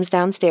Caroline comes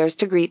downstairs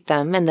to greet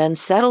them and then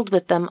settled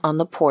with them on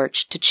the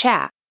porch to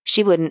chat.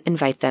 She wouldn't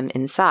invite them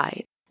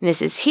inside.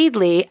 Mrs.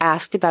 Headley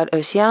asked about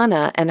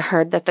Oceana and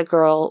heard that the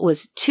girl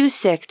was too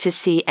sick to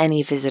see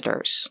any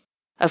visitors.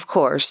 Of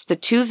course, the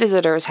 2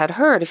 visitors had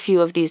heard a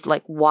few of these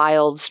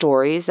wild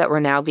stories that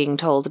were now being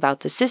told about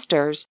the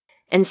sisters,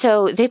 and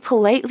so they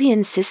politely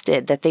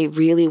insisted that they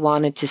really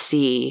wanted to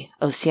see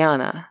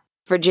Oceana.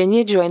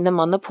 Virginia joined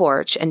them on the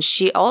porch, and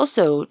she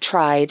also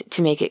tried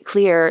to make it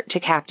clear to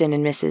Captain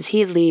and Mrs.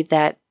 Headley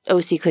that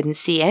Ocey couldn't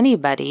see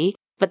anybody,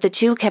 but the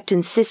 2 kept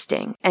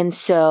insisting, and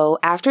so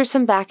after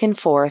some back and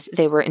forth,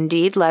 they were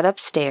indeed led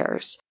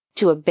upstairs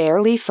to a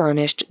barely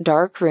furnished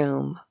dark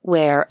room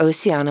where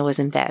Oceana was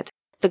in bed.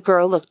 The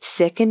girl looked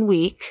sick and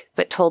weak,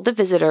 but told the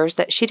visitors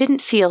that she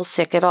didn't feel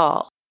sick at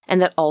all,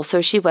 and that also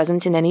she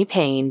wasn't in any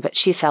pain, but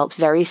she felt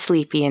very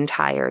sleepy and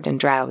tired and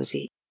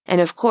drowsy. And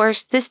of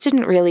course, this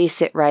didn't really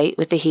sit right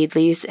with the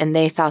Headleys, and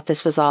they thought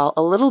this was all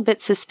a little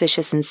bit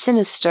suspicious and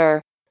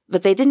sinister,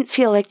 but they didn't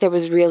feel like there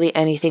was really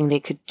anything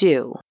they could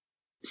do.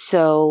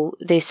 So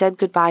they said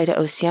goodbye to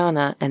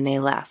Oceana and they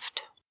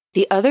left.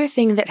 The other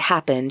thing that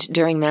happened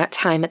during that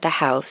time at the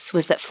house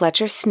was that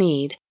Fletcher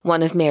Snead,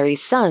 one of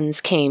Mary's sons,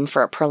 came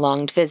for a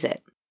prolonged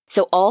visit.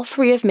 So all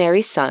 3 of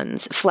Mary's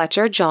sons,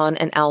 Fletcher, John,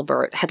 and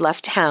Albert, had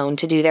left town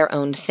to do their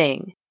own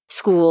thing.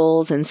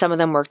 Schools, and some of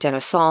them worked in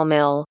a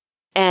sawmill.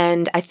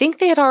 And I think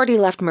they had already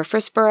left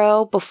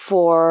Murfreesboro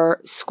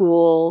before the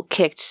school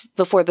kicked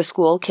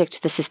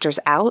the sisters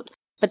out.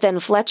 But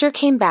then Fletcher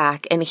came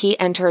back and he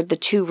entered the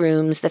 2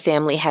 rooms the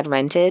family had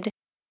rented,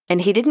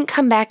 and he didn't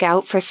come back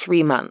out for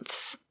 3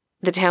 months.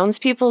 The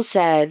townspeople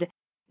said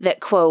that,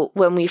 quote,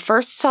 when we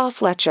first saw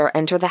Fletcher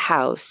enter the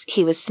house,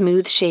 he was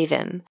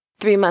smooth-shaven.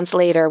 3 months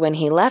later, when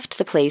he left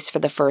the place for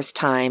the first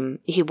time,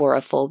 he wore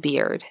a full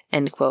beard,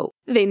 end quote.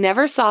 They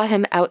never saw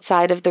him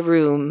outside of the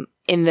room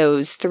in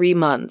those 3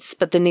 months,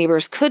 but the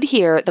neighbors could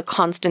hear the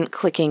constant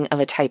clicking of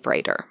a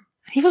typewriter.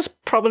 He was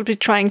probably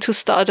trying to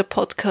start a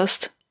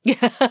podcast.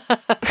 Yeah,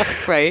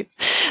 right.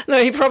 No,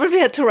 he probably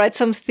had to write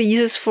some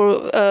thesis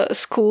for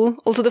school.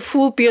 Also, the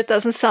full beard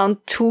doesn't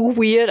sound too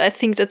weird. I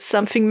think that's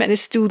something many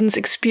students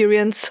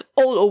experience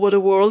all over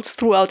the world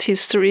throughout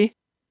history.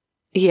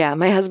 Yeah,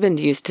 my husband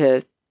used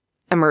to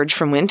emerge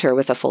from winter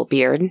with a full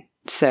beard,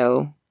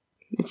 so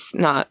it's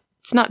not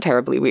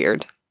terribly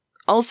weird.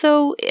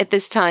 Also, at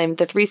this time,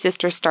 the three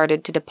sisters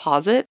started to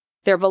deposit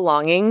their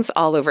belongings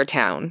all over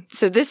town.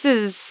 So this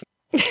is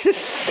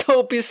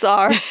so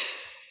bizarre.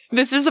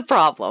 This is a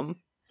problem.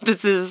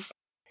 This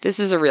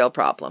is a real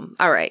problem.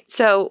 All right.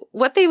 So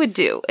what they would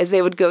do is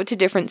they would go to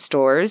different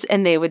stores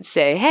and they would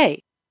say, hey,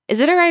 is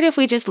it all right if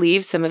we just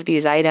leave some of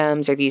these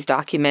items or these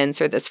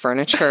documents or this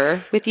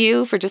furniture with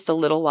you for just a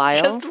little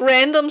while? Just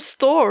random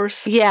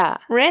stores. Yeah.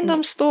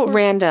 Random stores.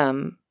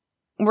 Random.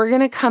 We're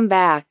going to come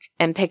back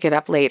and pick it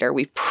up later.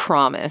 We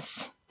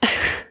promise.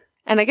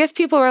 And I guess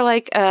people were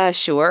like,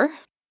 sure.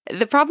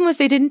 The problem was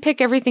they didn't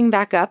pick everything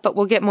back up, but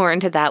we'll get more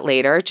into that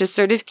later. Just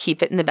sort of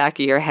keep it in the back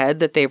of your head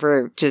that they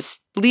were just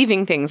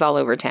leaving things all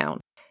over town.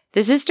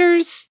 The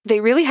sisters,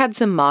 they really had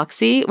some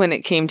moxie when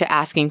it came to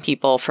asking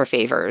people for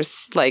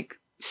favors, like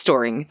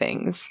storing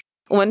things.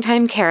 One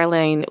time,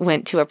 Caroline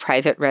went to a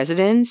private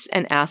residence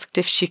and asked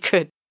if she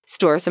could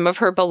store some of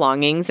her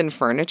belongings and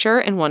furniture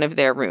in one of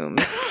their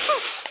rooms.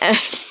 And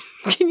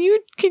can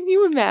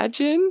you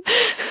imagine?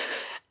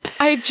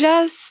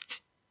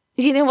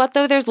 You know what,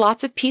 though? There's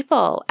lots of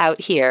people out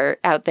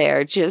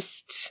there,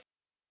 just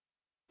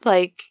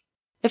like,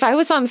 if I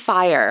was on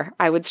fire,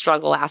 I would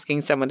struggle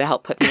asking someone to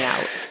help put me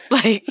out.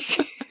 Like,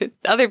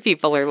 other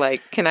people are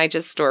like, can I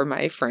just store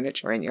my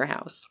furniture in your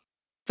house?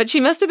 But she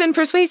must have been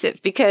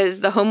persuasive because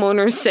the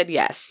homeowners said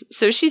yes.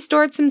 So she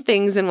stored some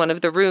things in one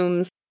of the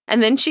rooms,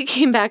 and then she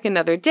came back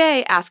another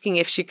day asking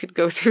if she could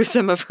go through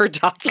some of her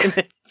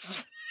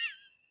documents.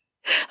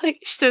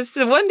 Like, so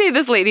one day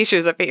this lady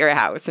shows up at your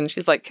house and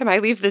she's like, can I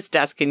leave this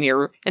desk in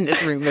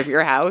this room of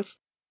your house?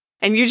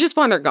 And you just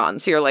want her gone.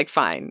 So you're like,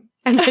 fine.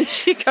 And then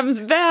she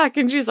comes back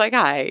and she's like,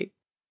 hi,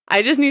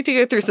 I just need to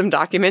go through some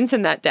documents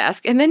in that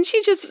desk. And then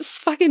she just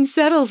fucking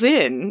settles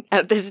in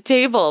at this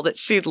table that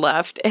she'd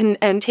left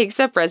and takes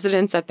up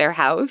residence at their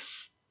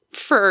house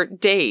for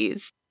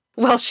days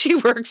while she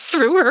works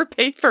through her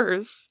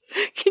papers.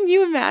 Can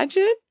you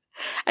imagine?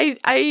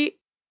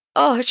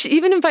 She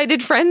even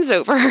invited friends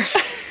over.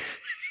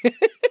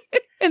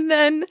 And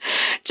then,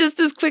 just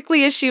as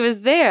quickly as she was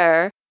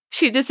there,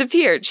 she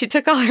disappeared. She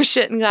took all her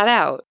shit and got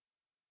out.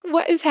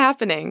 What is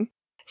happening?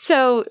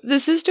 So, the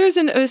sisters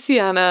in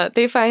Oceana,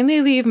 they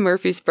finally leave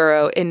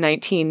Murfreesboro in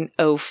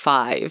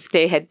 1905.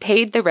 They had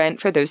paid the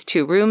rent for those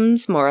 2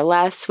 rooms, more or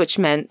less, which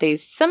meant they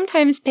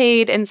sometimes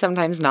paid and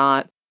sometimes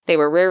not. They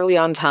were rarely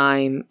on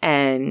time,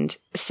 and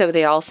so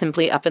they all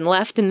simply up and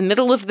left in the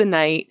middle of the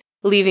night,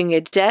 leaving a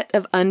debt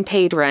of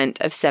unpaid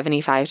rent of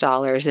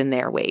 $75 in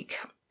their wake.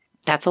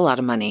 That's a lot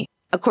of money.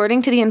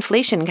 According to the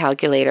inflation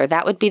calculator,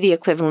 that would be the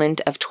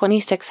equivalent of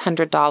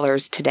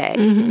 $2,600 today.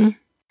 Mm-hmm.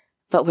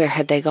 But where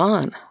had they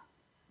gone?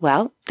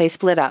 Well, they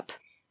split up.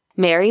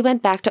 Mary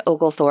went back to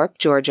Oglethorpe,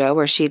 Georgia,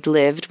 where she'd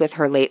lived with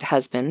her late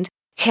husband.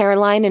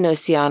 Caroline and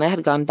Oceana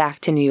had gone back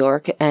to New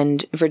York,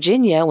 and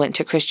Virginia went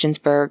to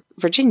Christiansburg,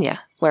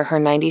 Virginia, where her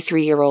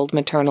 93-year-old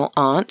maternal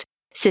aunt,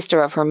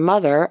 sister of her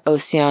mother,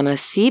 Oceana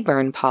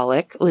Seaburn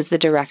Pollock, was the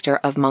director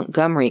of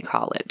Montgomery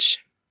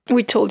College.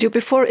 We told you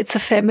before, it's a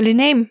family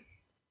name.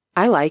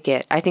 I like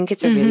it. I think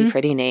it's a really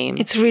pretty name.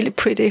 It's really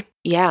pretty.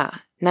 Yeah.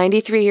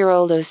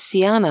 93-year-old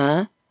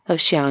Oceana.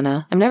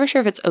 I'm never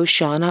sure if it's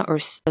Oceana or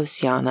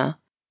Oceana,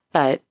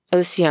 but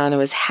Oceana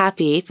was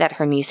happy that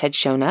her niece had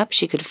shown up.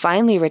 She could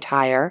finally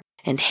retire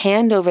and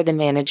hand over the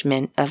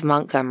management of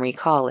Montgomery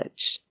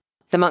College.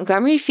 The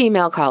Montgomery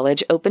Female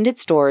College opened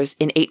its doors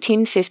in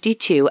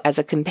 1852 as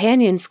a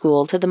companion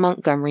school to the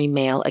Montgomery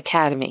Male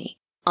Academy.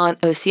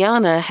 Aunt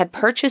Oceana had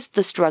purchased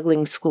the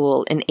struggling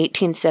school in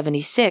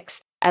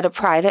 1876 at a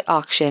private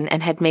auction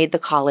and had made the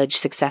college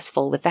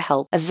successful with the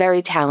help of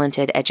very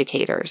talented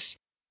educators.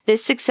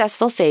 This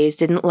successful phase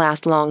didn't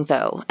last long,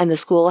 though, and the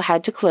school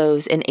had to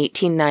close in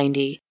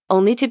 1890,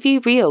 only to be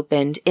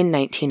reopened in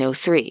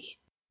 1903.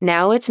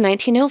 Now it's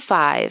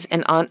 1905,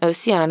 and Aunt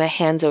Oceana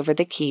hands over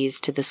the keys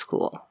to the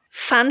school.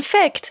 Fun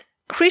fact!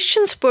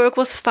 Christiansburg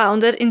was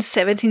founded in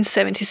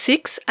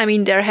 1776. I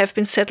mean, there have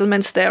been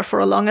settlements there for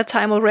a longer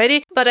time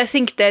already, but I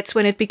think that's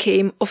when it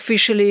became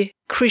officially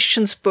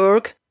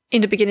Christiansburg.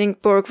 In the beginning,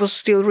 Burg was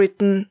still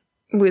written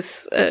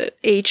with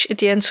H at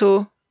the end,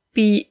 so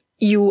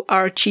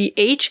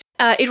B-U-R-G-H.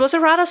 It was a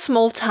rather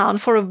small town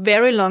for a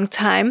very long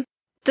time.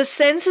 The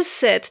census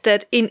said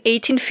that in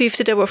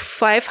 1850 there were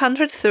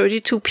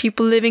 532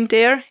 people living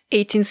there,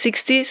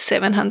 1860,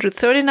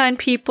 739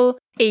 people,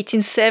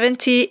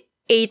 1870,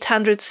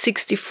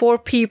 864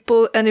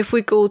 people. And if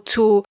we go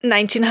to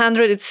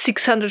 1900, it's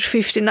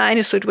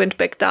 659. So it went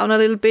back down a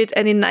little bit.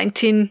 And in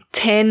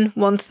 1910,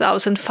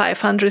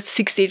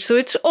 1,568. So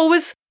it's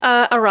always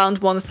around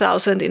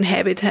 1,000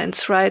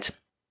 inhabitants, right?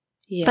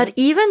 Yeah. But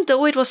even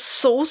though it was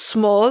so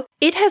small,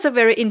 it has a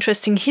very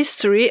interesting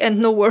history, and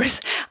no worries,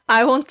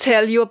 I won't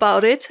tell you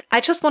about it. I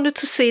just wanted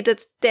to say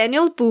that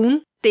Daniel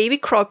Boone, Davy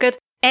Crockett,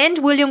 and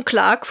William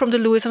Clark from the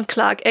Lewis and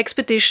Clark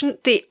expedition,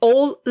 they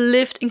all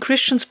lived in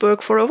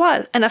Christiansburg for a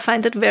while, and I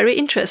find that very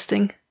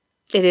interesting.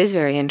 It is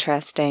very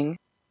interesting.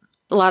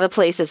 A lot of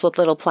places with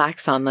little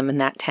plaques on them in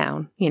that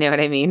town. You know what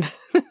I mean?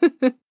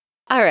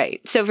 All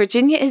right, so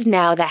Virginia is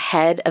now the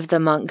head of the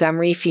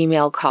Montgomery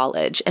Female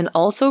College, and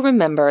also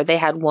remember they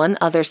had one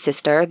other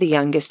sister, the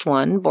youngest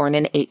one, born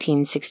in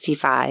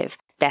 1865,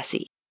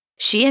 Bessie.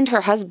 She and her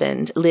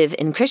husband live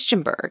in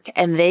Christiansburg,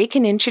 and they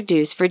can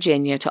introduce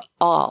Virginia to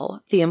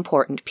all the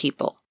important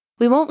people.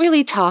 We won't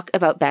really talk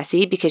about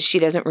Bessie because she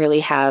doesn't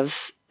really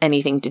have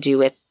anything to do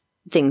with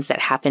things that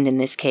happened in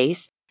this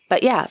case.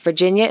 But yeah,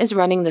 Virginia is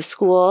running the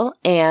school,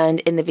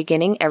 and in the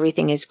beginning,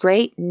 everything is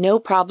great, no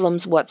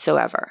problems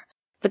whatsoever.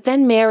 But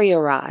then Mary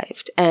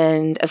arrived,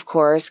 and of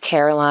course,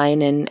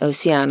 Caroline and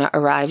Oceana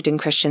arrived in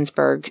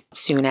Christiansburg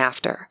soon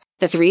after.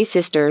 The three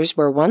sisters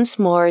were once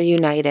more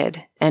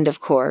united, and of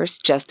course,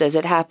 just as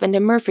it happened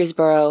in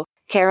Murfreesboro,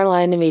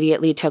 Caroline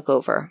immediately took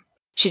over.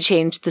 She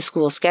changed the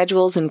school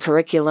schedules and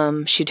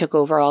curriculum, she took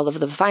over all of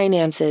the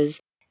finances,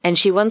 and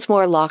she once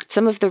more locked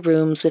some of the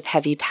rooms with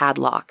heavy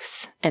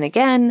padlocks. And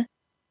again,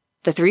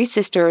 the three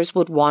sisters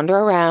would wander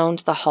around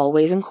the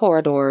hallways and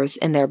corridors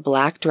in their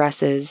black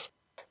dresses,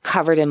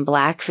 covered in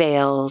black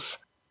veils,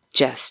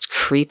 just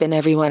creeping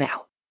everyone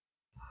out.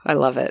 I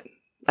love it.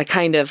 I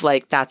kind of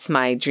like, that's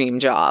my dream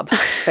job,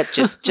 but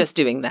just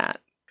doing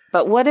that.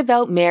 But what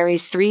about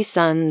Mary's three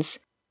sons,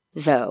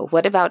 though?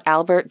 What about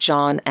Albert,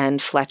 John,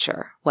 and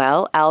Fletcher?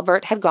 Well,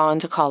 Albert had gone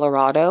to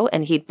Colorado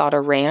and he'd bought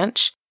a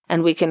ranch,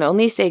 and we can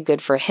only say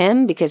good for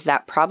him because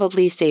that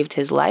probably saved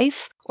his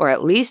life, or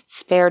at least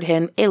spared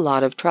him a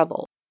lot of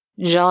trouble.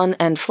 John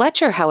and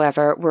Fletcher,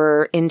 however,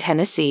 were in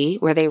Tennessee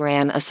where they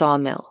ran a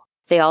sawmill.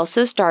 They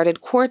also started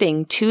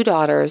courting two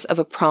daughters of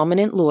a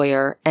prominent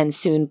lawyer, and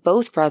soon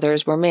both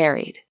brothers were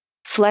married.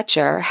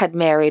 Fletcher had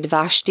married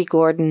Vashti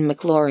Gordon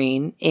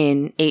McLaurin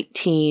in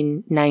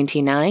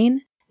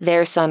 1899.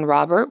 Their son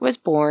Robert was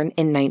born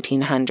in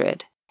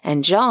 1900.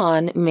 And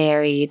John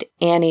married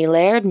Annie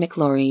Laird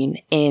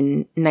McLaurin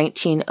in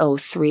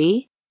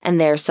 1903,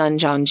 and their son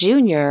John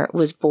Jr.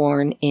 was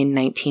born in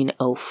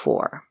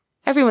 1904.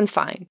 Everyone's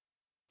fine.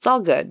 It's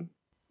all good.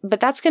 But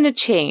that's going to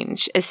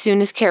change as soon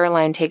as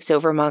Caroline takes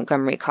over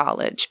Montgomery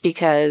College,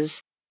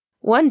 because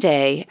one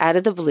day, out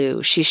of the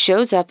blue, she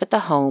shows up at the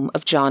home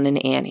of John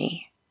and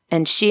Annie,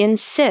 and she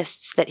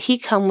insists that he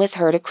come with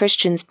her to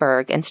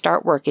Christiansburg and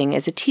start working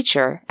as a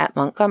teacher at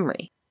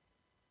Montgomery.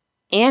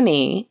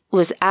 Annie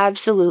was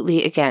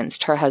absolutely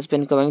against her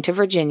husband going to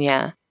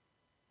Virginia,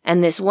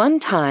 and this one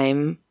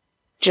time,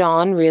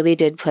 John really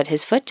did put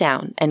his foot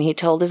down, and he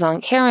told his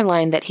Aunt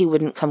Caroline that he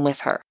wouldn't come with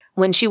her.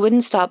 When she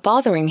wouldn't stop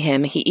bothering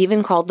him, he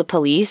even called the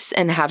police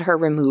and had her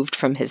removed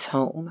from his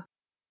home.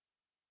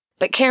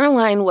 But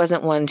Caroline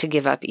wasn't one to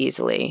give up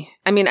easily.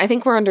 I mean, I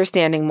think we're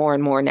understanding more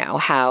and more now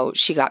how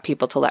she got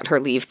people to let her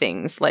leave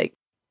things, like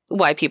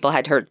why people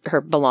had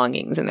her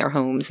belongings in their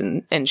homes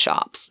and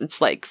shops.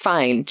 It's like,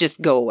 fine, just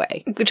go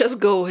away. Just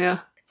go, yeah.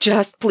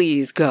 Just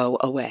please go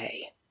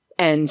away.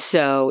 And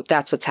so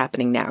that's what's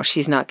happening now.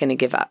 She's not going to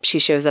give up. She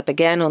shows up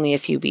again only a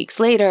few weeks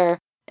later,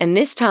 and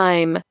this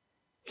time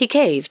he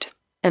caved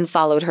and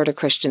followed her to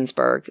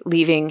Christiansburg,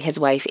 leaving his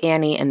wife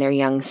Annie and their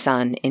young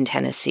son in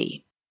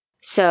Tennessee.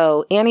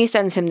 So Annie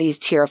sends him these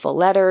tearful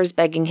letters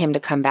begging him to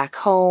come back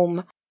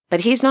home,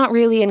 but he's not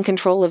really in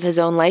control of his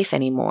own life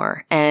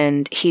anymore,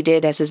 and he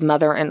did as his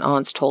mother and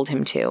aunts told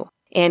him to.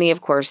 Annie,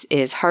 of course,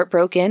 is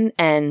heartbroken,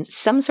 and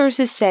some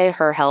sources say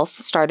her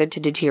health started to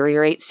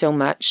deteriorate so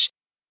much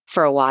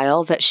for a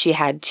while that she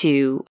had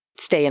to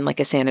stay in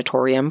like a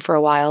sanatorium for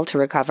a while to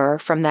recover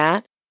from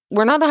that.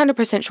 We're not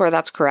 100% sure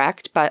that's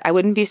correct, but I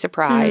wouldn't be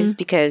surprised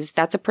because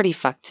that's a pretty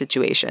fucked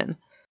situation.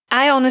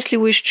 I honestly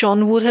wish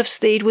John would have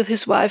stayed with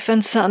his wife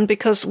and son,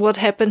 because what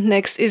happened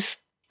next is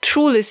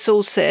truly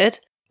so sad.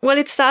 Well,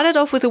 it started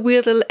off with a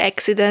weird little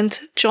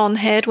accident John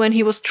had when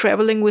he was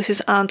traveling with his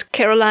Aunt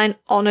Caroline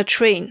on a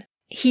train.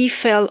 He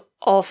fell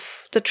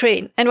off the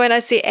train. And when I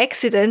say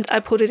accident, I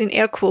put it in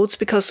air quotes,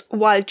 because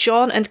while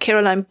John and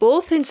Caroline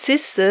both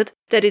insisted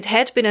that it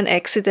had been an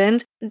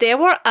accident, there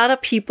were other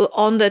people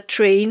on that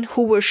train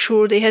who were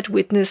sure they had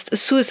witnessed a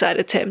suicide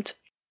attempt.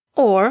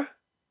 Or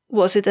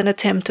was it an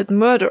attempted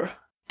murder?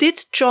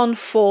 Did John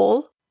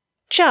fall,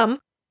 jump,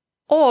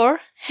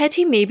 or had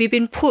he maybe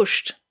been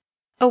pushed?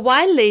 A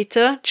while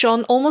later,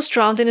 John almost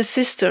drowned in a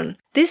cistern.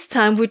 This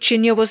time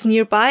Virginia was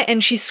nearby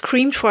and she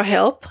screamed for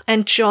help,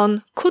 and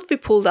John could be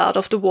pulled out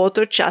of the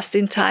water just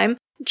in time.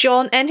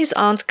 John and his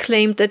aunt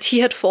claimed that he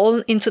had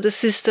fallen into the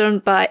cistern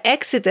by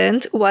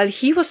accident while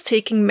he was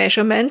taking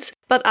measurements,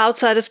 but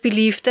outsiders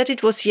believed that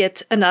it was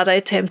yet another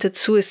attempted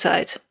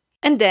suicide.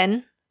 And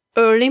then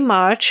Early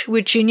March,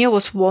 Virginia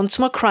was once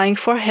more crying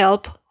for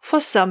help for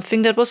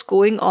something that was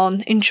going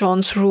on in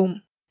John's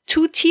room.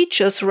 2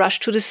 teachers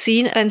rushed to the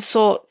scene and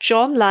saw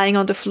John lying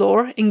on the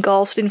floor,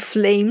 engulfed in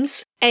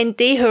flames, and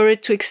they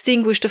hurried to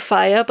extinguish the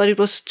fire, but it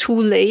was too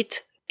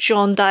late.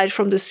 John died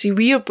from the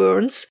severe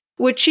burns.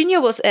 Virginia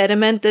was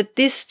adamant that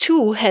this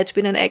too had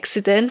been an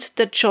accident,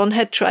 that John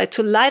had tried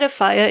to light a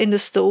fire in the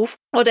stove,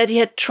 or that he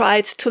had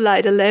tried to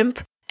light a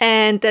lamp,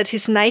 and that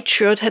his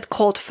nightshirt had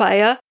caught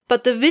fire,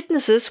 but the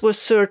witnesses were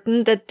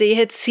certain that they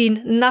had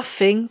seen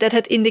nothing that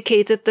had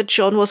indicated that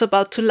John was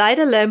about to light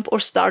a lamp or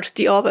start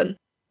the oven.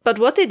 But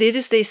what they did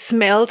is they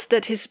smelled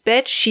that his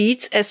bed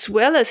sheets as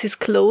well as his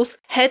clothes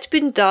had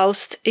been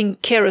doused in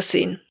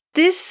kerosene.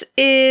 This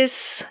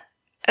is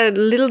a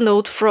little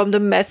note from the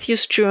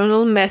Matthews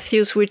Journal,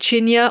 Matthews,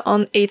 Virginia,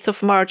 on 8th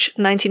of March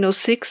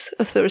 1906,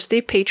 a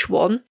Thursday, page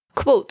 1.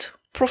 Quote,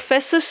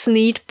 Professor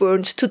Snead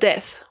burned to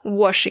death.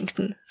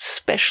 Washington.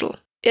 Special.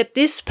 A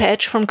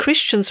dispatch from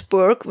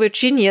Christiansburg,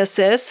 Virginia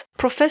says,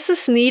 Professor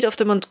Snead of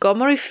the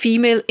Montgomery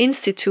Female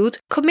Institute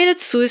committed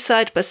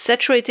suicide by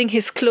saturating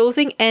his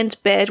clothing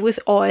and bed with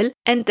oil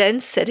and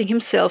then setting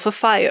himself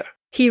afire.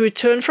 He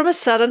returned from a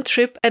southern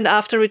trip, and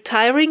after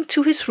retiring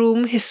to his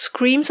room, his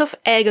screams of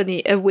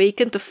agony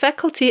awakened the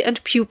faculty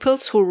and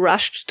pupils who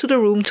rushed to the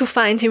room to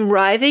find him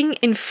writhing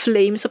in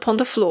flames upon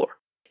the floor.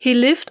 He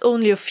lived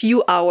only a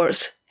few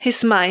hours.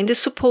 His mind is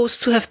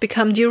supposed to have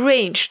become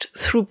deranged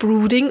through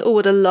brooding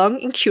over the long,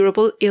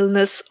 incurable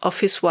illness of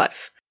his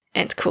wife.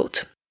 End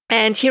quote.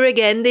 And here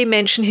again, they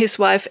mention his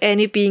wife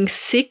Annie being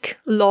sick,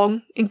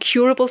 long,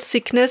 incurable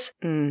sickness.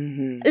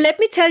 Mm-hmm. Let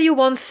me tell you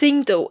one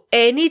thing though.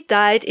 Annie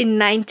died in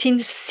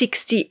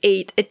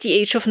 1968 at the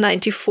age of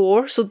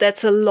 94, so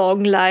that's a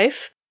long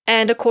life.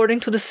 And according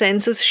to the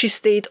census, she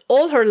stayed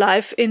all her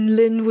life in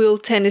Linville,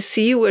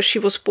 Tennessee, where she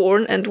was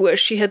born and where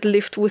she had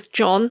lived with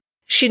John.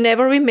 She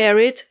never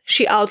remarried.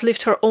 She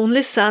outlived her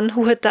only son,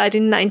 who had died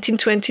in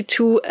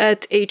 1922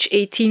 at age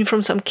 18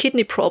 from some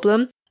kidney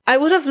problem. I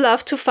would have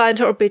loved to find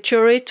her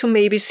obituary to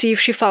maybe see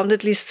if she found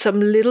at least some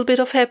little bit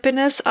of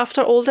happiness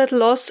after all that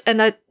loss,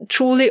 and I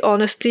truly,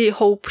 honestly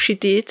hope she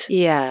did.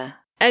 Yeah.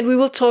 And we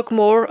will talk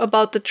more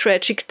about the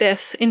tragic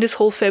death in this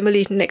whole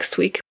family next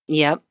week.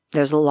 Yep.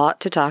 There's a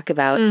lot to talk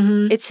about.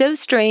 Mm-hmm. It's so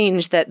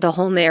strange that the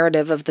whole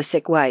narrative of the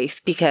sick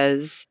wife,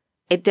 because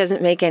it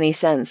doesn't make any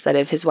sense that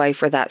if his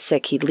wife were that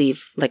sick, he'd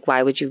leave. Like,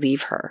 why would you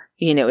leave her?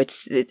 You know,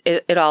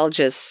 it all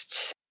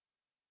just...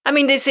 I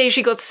mean, they say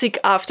she got sick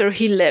after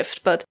he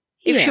left, but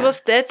if she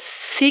was that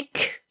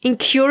sick,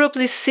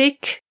 incurably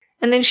sick,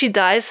 and then she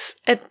dies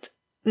at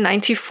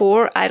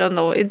 94, I don't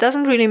know. It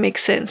doesn't really make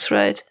sense,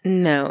 right?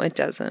 No, it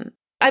doesn't.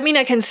 I mean,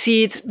 I can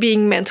see it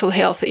being mental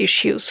health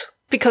issues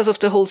because of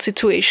the whole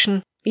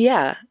situation.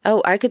 Yeah.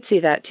 Oh, I could see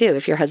that too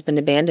if your husband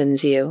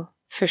abandons you.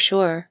 For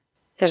sure.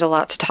 There's a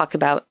lot to talk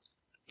about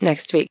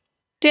next week.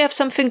 Do you have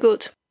something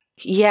good?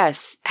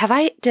 Yes.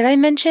 Did I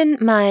mention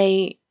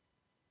my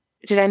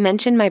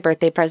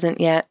birthday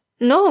present yet?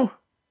 No.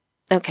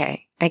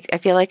 Okay. I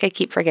feel like I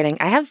keep forgetting.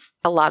 I have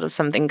a lot of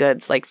something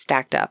goods like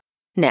stacked up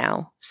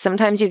now.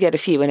 Sometimes you get a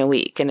few in a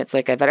week and it's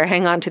like, I better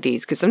hang on to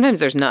these because sometimes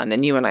there's none.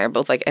 And you and I are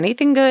both like,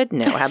 anything good?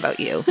 No. How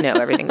about you? No,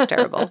 everything's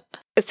terrible.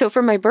 So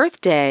for my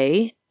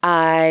birthday,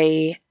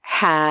 I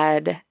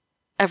had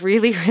a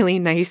really, really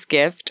nice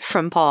gift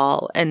from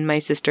Paul and my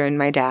sister and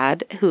my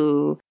dad,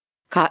 who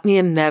got me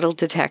a metal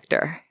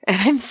detector. And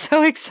I'm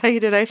so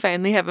excited I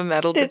finally have a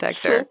metal detector. It's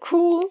so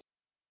cool.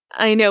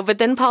 I know, but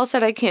then Paul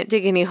said I can't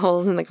dig any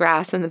holes in the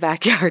grass in the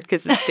backyard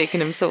because it's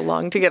taken him so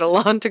long to get a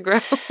lawn to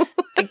grow.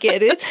 I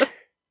get it.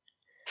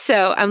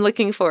 So I'm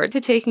looking forward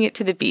to taking it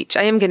to the beach.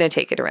 I am going to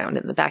take it around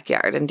in the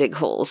backyard and dig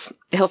holes.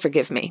 He'll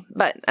forgive me,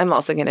 but I'm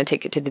also going to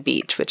take it to the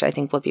beach, which I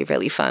think will be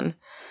really fun.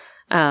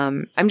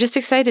 I'm just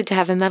excited to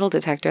have a metal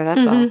detector,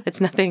 that's all. It's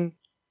nothing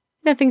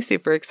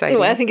super exciting.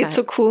 Oh, I think it's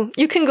so cool.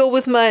 You can go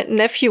with my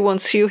nephew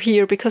once you're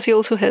here because he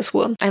also has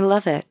one. I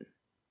love it.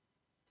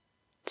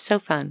 It's so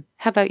fun.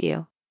 How about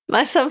you?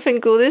 My something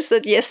good is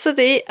that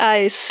yesterday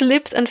I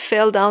slipped and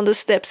fell down the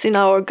steps in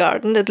our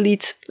garden that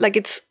leads, like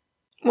it's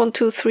 1,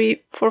 2,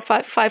 3, 4,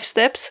 5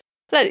 steps.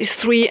 That is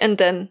 3 and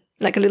then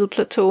like a little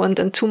plateau and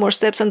then 2 more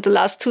steps. And the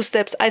last 2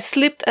 steps I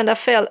slipped and I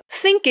fell,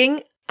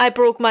 thinking I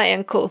broke my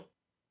ankle.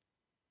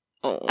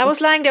 Oh. I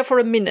was lying there for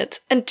a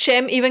minute and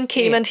Cem even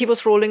came and he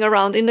was rolling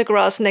around in the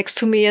grass next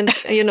to me and,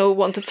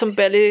 wanted some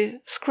belly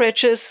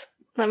scratches.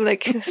 I'm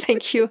like,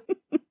 thank you.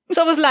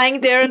 So I was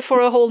lying there and for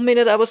a whole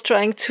minute I was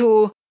trying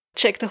to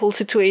check the whole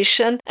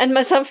situation. And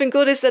my something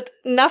good is that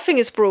nothing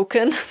is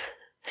broken.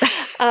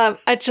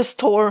 I just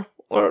tore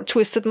or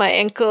twisted my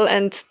ankle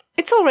and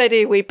it's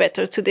already way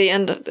better today.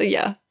 And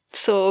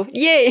so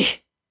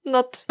yay,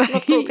 not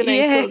broken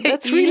ankle.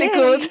 That's really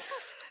good.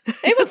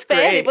 It was bad.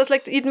 Great. It was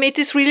like, it made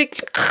this really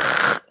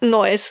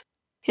noise.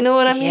 You know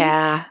what I mean?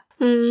 Yeah,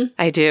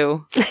 I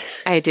do.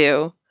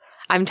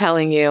 I'm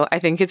telling you, I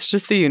think it's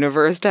just the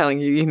universe telling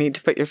you need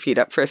to put your feet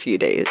up for a few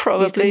days.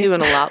 Probably. You've been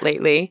doing a lot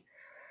lately.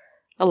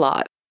 A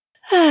lot.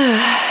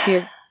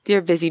 You're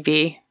a busy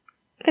bee.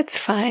 It's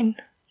fine.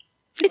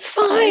 It's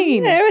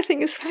fine.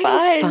 Everything is fine.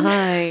 It's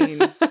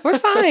fine. We're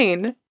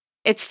fine.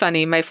 It's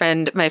funny. My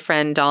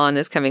friend Dawn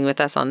is coming with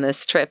us on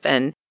this trip,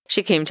 and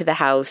she came to the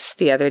house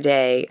the other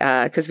day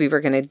because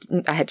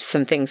I had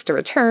some things to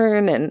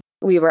return, and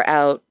we were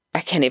out. I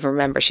can't even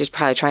remember. She was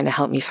probably trying to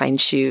help me find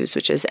shoes,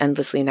 which is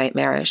endlessly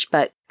nightmarish.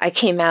 But I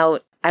came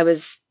out. I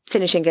was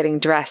finishing getting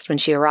dressed when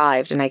she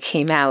arrived, and I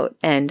came out,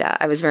 and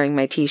I was wearing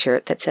my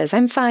T-shirt that says,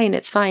 "I'm fine.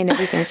 It's fine.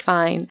 Everything's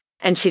fine."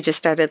 And she just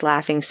started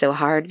laughing so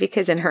hard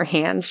because in her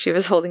hands, she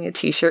was holding a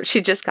T-shirt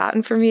she'd just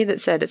gotten for me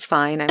that said, "It's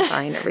fine. I'm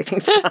fine.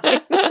 Everything's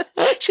fine."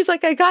 She's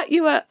like, "I got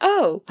you a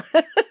O."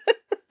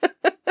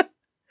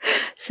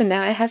 So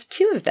now I have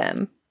 2 of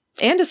them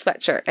and a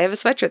sweatshirt. I have a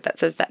sweatshirt that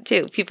says that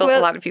too. A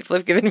lot of people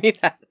have given me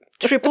that.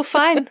 Triple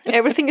fine.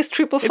 Everything is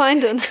triple fine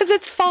then. Because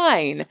it's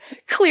fine.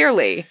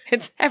 Clearly.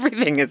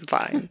 Everything is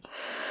fine.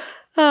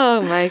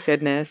 Oh my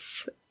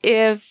goodness.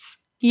 If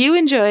you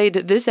enjoyed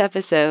this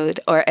episode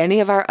or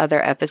any of our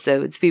other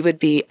episodes, we would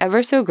be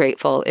ever so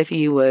grateful if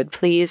you would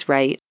please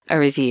write a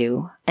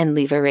review and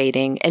leave a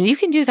rating. And you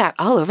can do that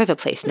all over the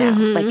place now,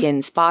 like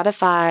in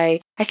Spotify.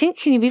 I think,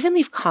 can you even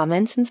leave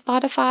comments in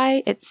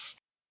Spotify? It's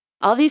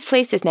all these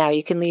places now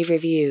you can leave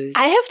reviews.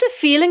 I have the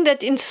feeling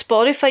that in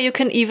Spotify you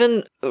can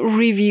even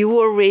review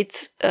or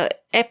rate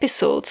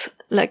episodes.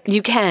 Like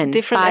you can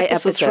different by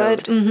episodes,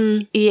 episode. Right?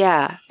 Mm-hmm.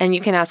 Yeah, and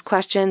you can ask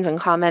questions and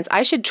comments.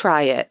 I should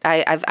try it.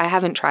 I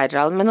haven't tried it.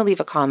 I'm going to leave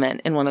a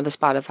comment in one of the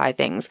Spotify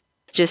things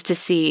just to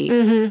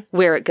see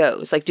where it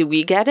goes. Like, do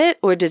we get it,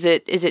 or is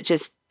it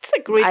just? It's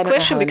a great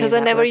question because I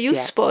never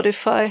use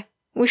Spotify.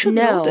 We should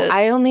know that.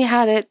 I only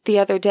had it the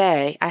other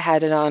day. I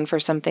had it on for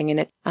something, and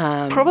it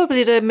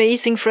probably the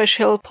amazing Fresh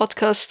Hell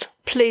podcast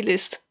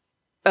playlist.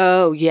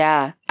 Oh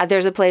yeah,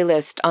 there's a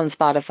playlist on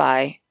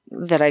Spotify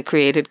that I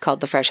created called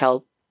the Fresh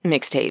Hell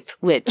Mixtape,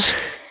 which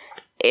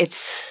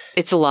it's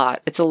a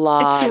lot. It's a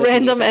lot. It's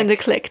random and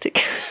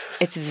eclectic.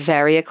 It's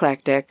very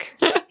eclectic.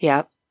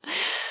 Yep,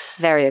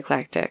 very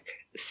eclectic.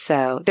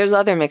 So there's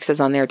other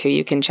mixes on there too.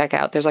 You can check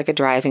out. There's like a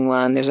driving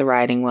one. There's a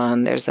riding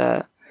one. There's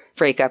a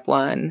breakup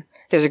one.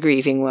 There's a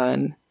grieving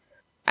one.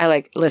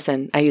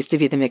 Listen, I used to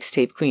be the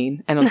mixtape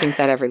queen. I don't think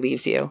that ever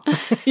leaves you.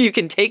 You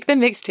can take the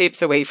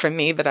mixtapes away from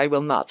me, but I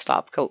will not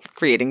stop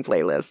creating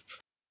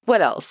playlists.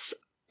 What else?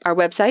 Our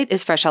website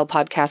is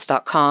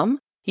freshhellpodcast.com.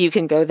 You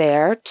can go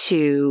there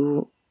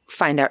to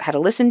find out how to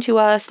listen to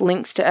us,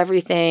 links to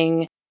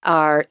everything.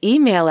 Our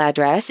email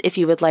address, if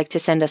you would like to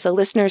send us a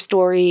listener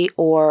story,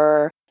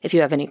 or if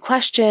you have any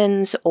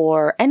questions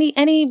or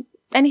anything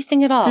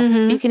at all,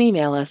 you can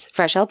email us,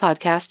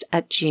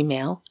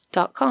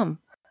 freshhellpodcast@gmail.com.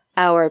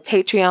 Our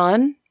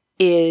Patreon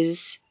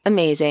is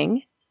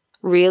amazing.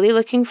 Really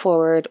looking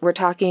forward. We're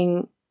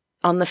talking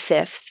on the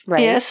 5th,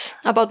 right? Yes,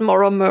 about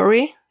Maura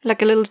Murray,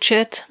 like a little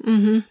chat.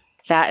 Mm-hmm.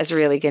 That is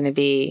really going to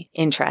be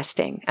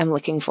interesting. I'm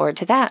looking forward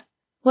to that.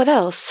 What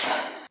else?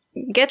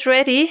 Get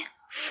ready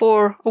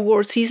for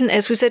award season.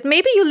 As we said,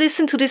 maybe you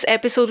listen to this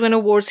episode when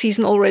award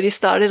season already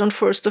started on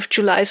 1st of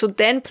July. So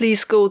then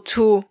please go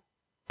to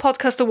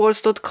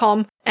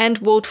podcastawards.com and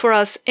vote for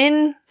us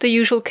in the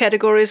usual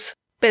categories: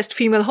 Best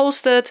Female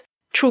Hosted,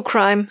 True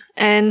Crime,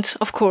 and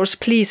of course,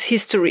 please,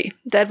 History.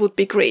 That would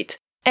be great.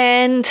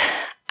 And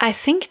I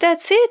think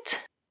that's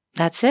it.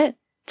 That's it.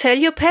 Tell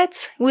your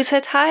pets we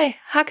said hi,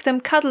 hug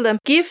them, cuddle them,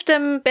 give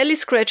them belly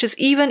scratches,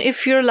 even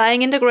if you're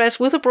lying in the grass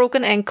with a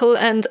broken ankle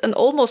and an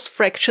almost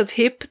fractured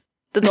hip.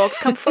 The dogs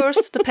come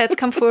first, the pets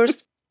come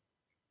first.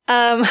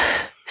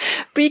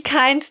 Be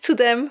kind to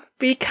them,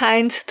 be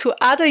kind to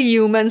other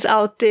humans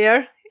out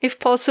there, if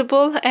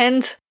possible,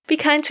 and be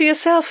kind to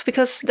yourself,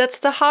 because that's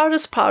the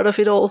hardest part of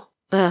it all.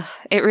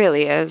 It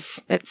really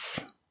is.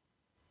 It's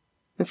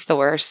the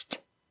worst.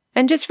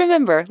 And just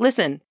remember,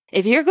 listen,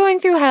 if you're going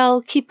through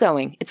hell, keep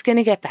going. It's going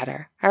to get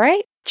better. All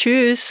right?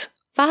 Tschüss.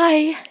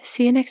 Bye.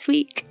 See you next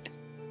week.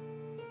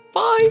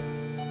 Bye.